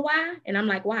successful, you know why? And I'm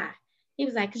like, why? He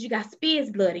was like, because you got Spears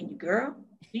blood in you, girl.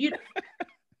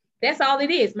 That's all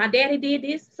it is. My daddy did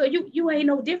this, so you ain't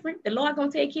no different. The Lord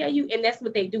gonna take care of you. And that's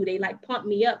what they do. They like pump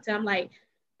me up till I'm like,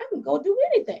 I can go do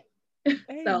anything.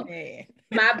 So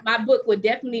my book would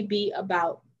definitely be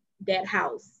about that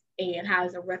house and how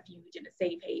it's a refuge and a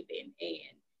safe haven,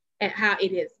 and how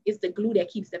it's the glue that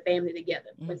keeps the family together.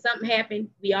 Mm-hmm. When something happened,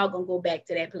 we all gonna go back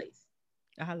to that place.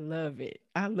 I love it.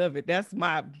 That's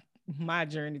my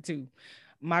journey too.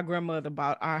 My grandmother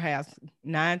bought our house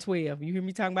 912. You hear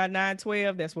me talking about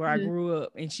 912? That's where mm-hmm. I grew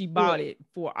up, and she bought it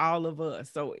for all of us.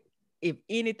 So if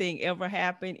anything ever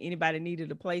happened, anybody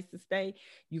needed a place to stay,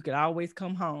 you could always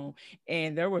come home.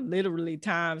 And there were literally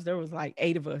times there was like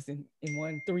 8 of us in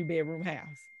one 3-bedroom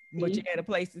house, but you had a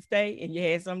place to stay and you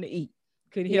had something to eat.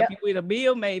 Couldn't help you with a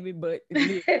bill maybe, but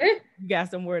you got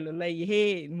somewhere to lay your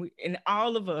head. And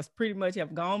all of us pretty much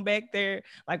have gone back there.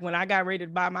 Like when I got ready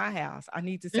to buy my house, I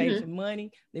need to save some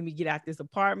money. Let me get out this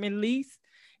apartment lease.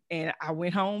 And I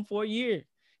went home for a year,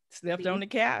 slept on the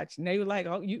couch. And they were like,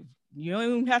 oh, you don't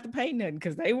even have to pay nothing,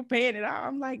 because they were paying it all.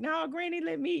 I'm like, no, Granny,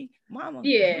 let me. Mama,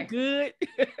 you good.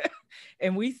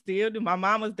 And we still do. My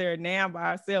mama's there now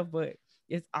by herself, but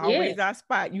it's always our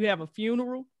spot. You have a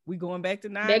funeral, we going back to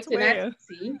 912.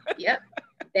 See, yep.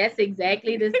 That's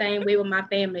exactly the same way with my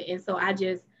family. And so I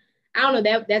don't know,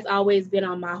 that's always been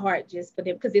on my heart just for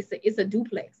them, because it's a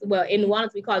duplex. Well, in New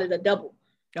Orleans, we call it a double.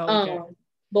 Oh, okay.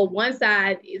 But one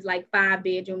side is like 5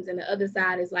 bedrooms and the other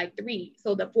side is like 3.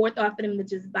 So the forethought for them to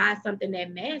just buy something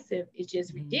that massive is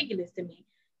just ridiculous to me,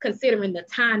 considering the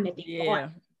time that they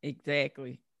bought.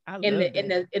 Exactly. And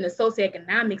the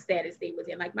socioeconomic status they was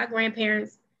in. Like my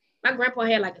grandpa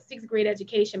had like a 6th grade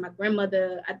education. My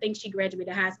grandmother, I think she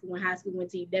graduated high school when high school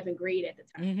went to 11th grade at the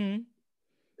time. Mm-hmm.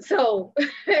 So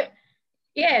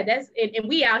that's it. And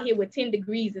we out here with 10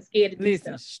 degrees and scared to do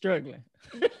stuff. Struggling.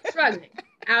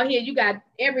 Out here, you got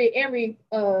every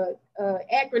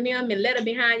acronym and letter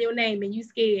behind your name, and you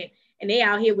scared. And they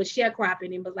out here with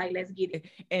sharecropping and was like, let's get it.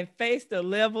 And face the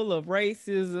level of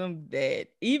racism that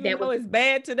though it's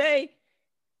bad today,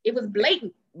 it was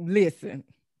blatant. Listen.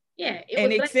 Yeah.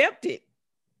 And accept it.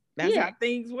 That's how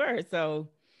things were. So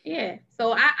yeah.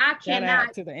 So I cannot. Shout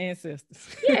out to the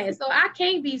ancestors. Yeah. So I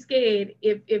can't be scared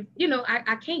if you know,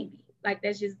 I can't be. Like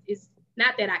that's just, it's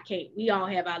not that I can't. We all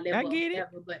have our level. I get it.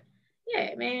 But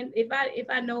yeah, man, if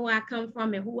I know where I come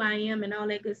from and who I am and all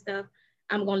that good stuff,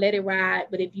 I'm gonna let it ride.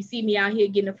 But if you see me out here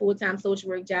getting a full-time social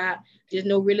work job, just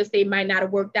know real estate might not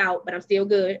have worked out, but I'm still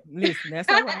good. Listen, that's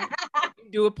all right.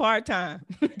 Do it part-time,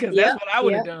 because that's what I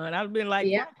would have done. I've been like,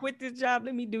 quit this job,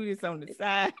 let me do this on the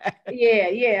side.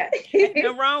 Yeah.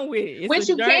 Nothing wrong with it. It's which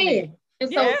you can. And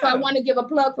so I want to give a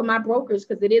plug for my brokers,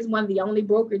 because it is one of the only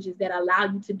brokerages that allow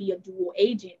you to be a dual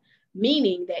agent,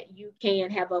 meaning that you can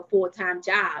have a full-time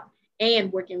job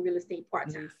and work in real estate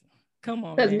part-time. Come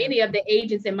on. Because many of the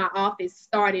agents in my office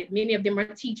many of them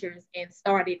are teachers and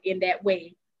started in that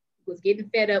way, was getting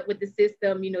fed up with the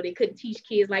system. You know, they couldn't teach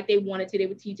kids like they wanted to. They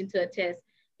were teaching to a test.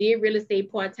 Did real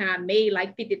estate part-time, made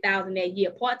like $50,000 that year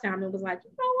part-time, and was like,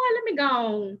 you know what, let me go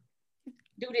on,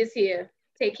 do this here,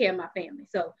 take care of my family.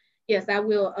 So yes, I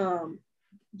will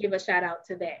give a shout out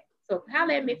to that. So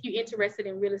holler at me if you're interested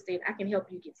in real estate. I can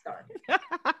help you get started.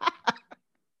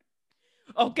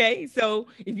 Okay, so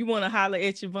if you want to holler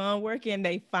at Siobhan, where can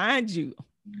they find you?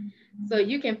 So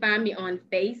you can find me on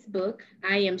Facebook.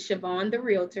 I am Siobhan the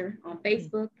Realtor on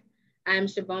Facebook. I'm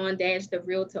Siobhan the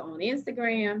Realtor on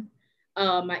Instagram.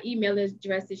 My email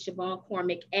address is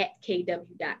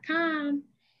SiobhanCormick@kw.com.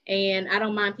 And I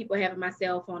don't mind people having my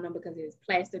cell phone number because it's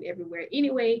plastered everywhere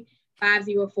anyway.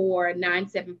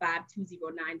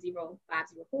 504-975-2090,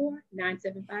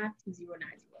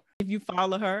 504-975-2090. If you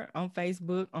follow her on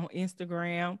Facebook, on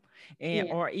Instagram,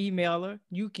 or email her,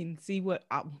 you can see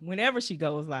whenever she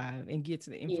goes live and gets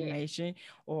the information,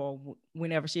 or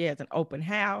whenever she has an open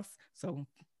house. So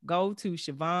go to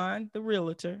Siobhan the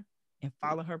Realtor and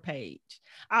follow her page.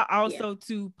 I also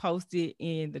too post it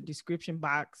in the description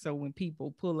box, so when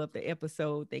people pull up the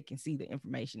episode, they can see the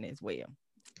information as well.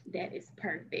 That is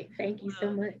perfect. Thank you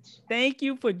so much. Thank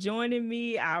you for joining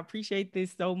me. I appreciate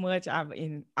this so much. I've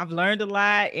learned a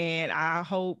lot, and I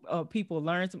hope people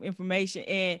learn some information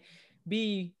and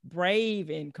be brave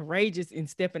and courageous in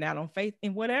stepping out on faith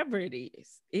in whatever it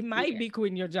is. It might be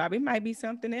quitting your job. It might be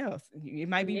something else. It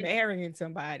might be marrying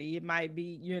somebody. It might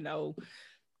be,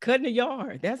 cutting a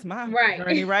yard. That's my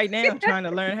journey right now. I'm trying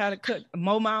to learn how to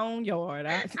mow my own yard.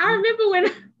 I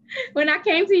remember when I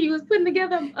came to you, was putting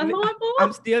together a lawnmower.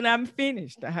 I'm still not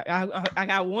finished. I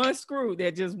got one screw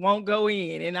that just won't go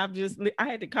in, and I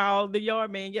had to call the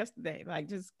yard man yesterday, like,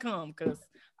 just come, because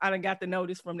I done got the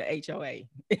notice from the HOA.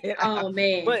 Oh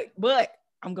man! But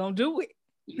I'm gonna do it.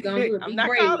 You're gonna do it. I'm not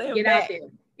calling him back. Out there.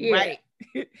 Yeah. Right.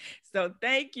 So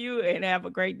thank you, and have a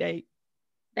great day.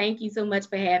 Thank you so much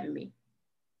for having me.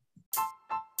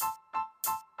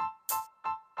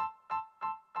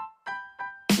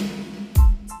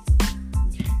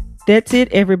 That's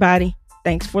it, everybody.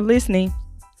 Thanks for listening.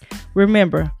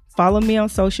 Remember, follow me on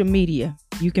social media.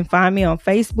 You can find me on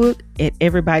Facebook at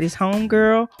Everybody's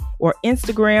Homegirl or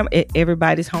Instagram at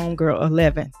Everybody's Homegirl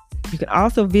 11. You can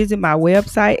also visit my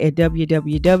website at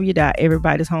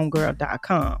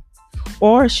www.everybody'shomegirl.com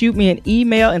or shoot me an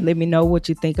email and let me know what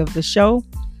you think of the show.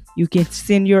 You can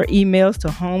send your emails to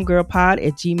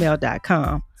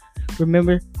homegirlpod@gmail.com.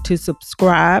 Remember to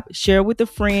subscribe, share with a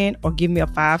friend, or give me a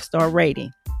 5-star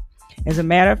rating. As a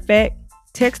matter of fact,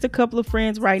 text a couple of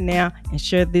friends right now and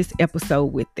share this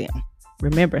episode with them.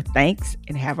 Remember, thanks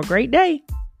and have a great day.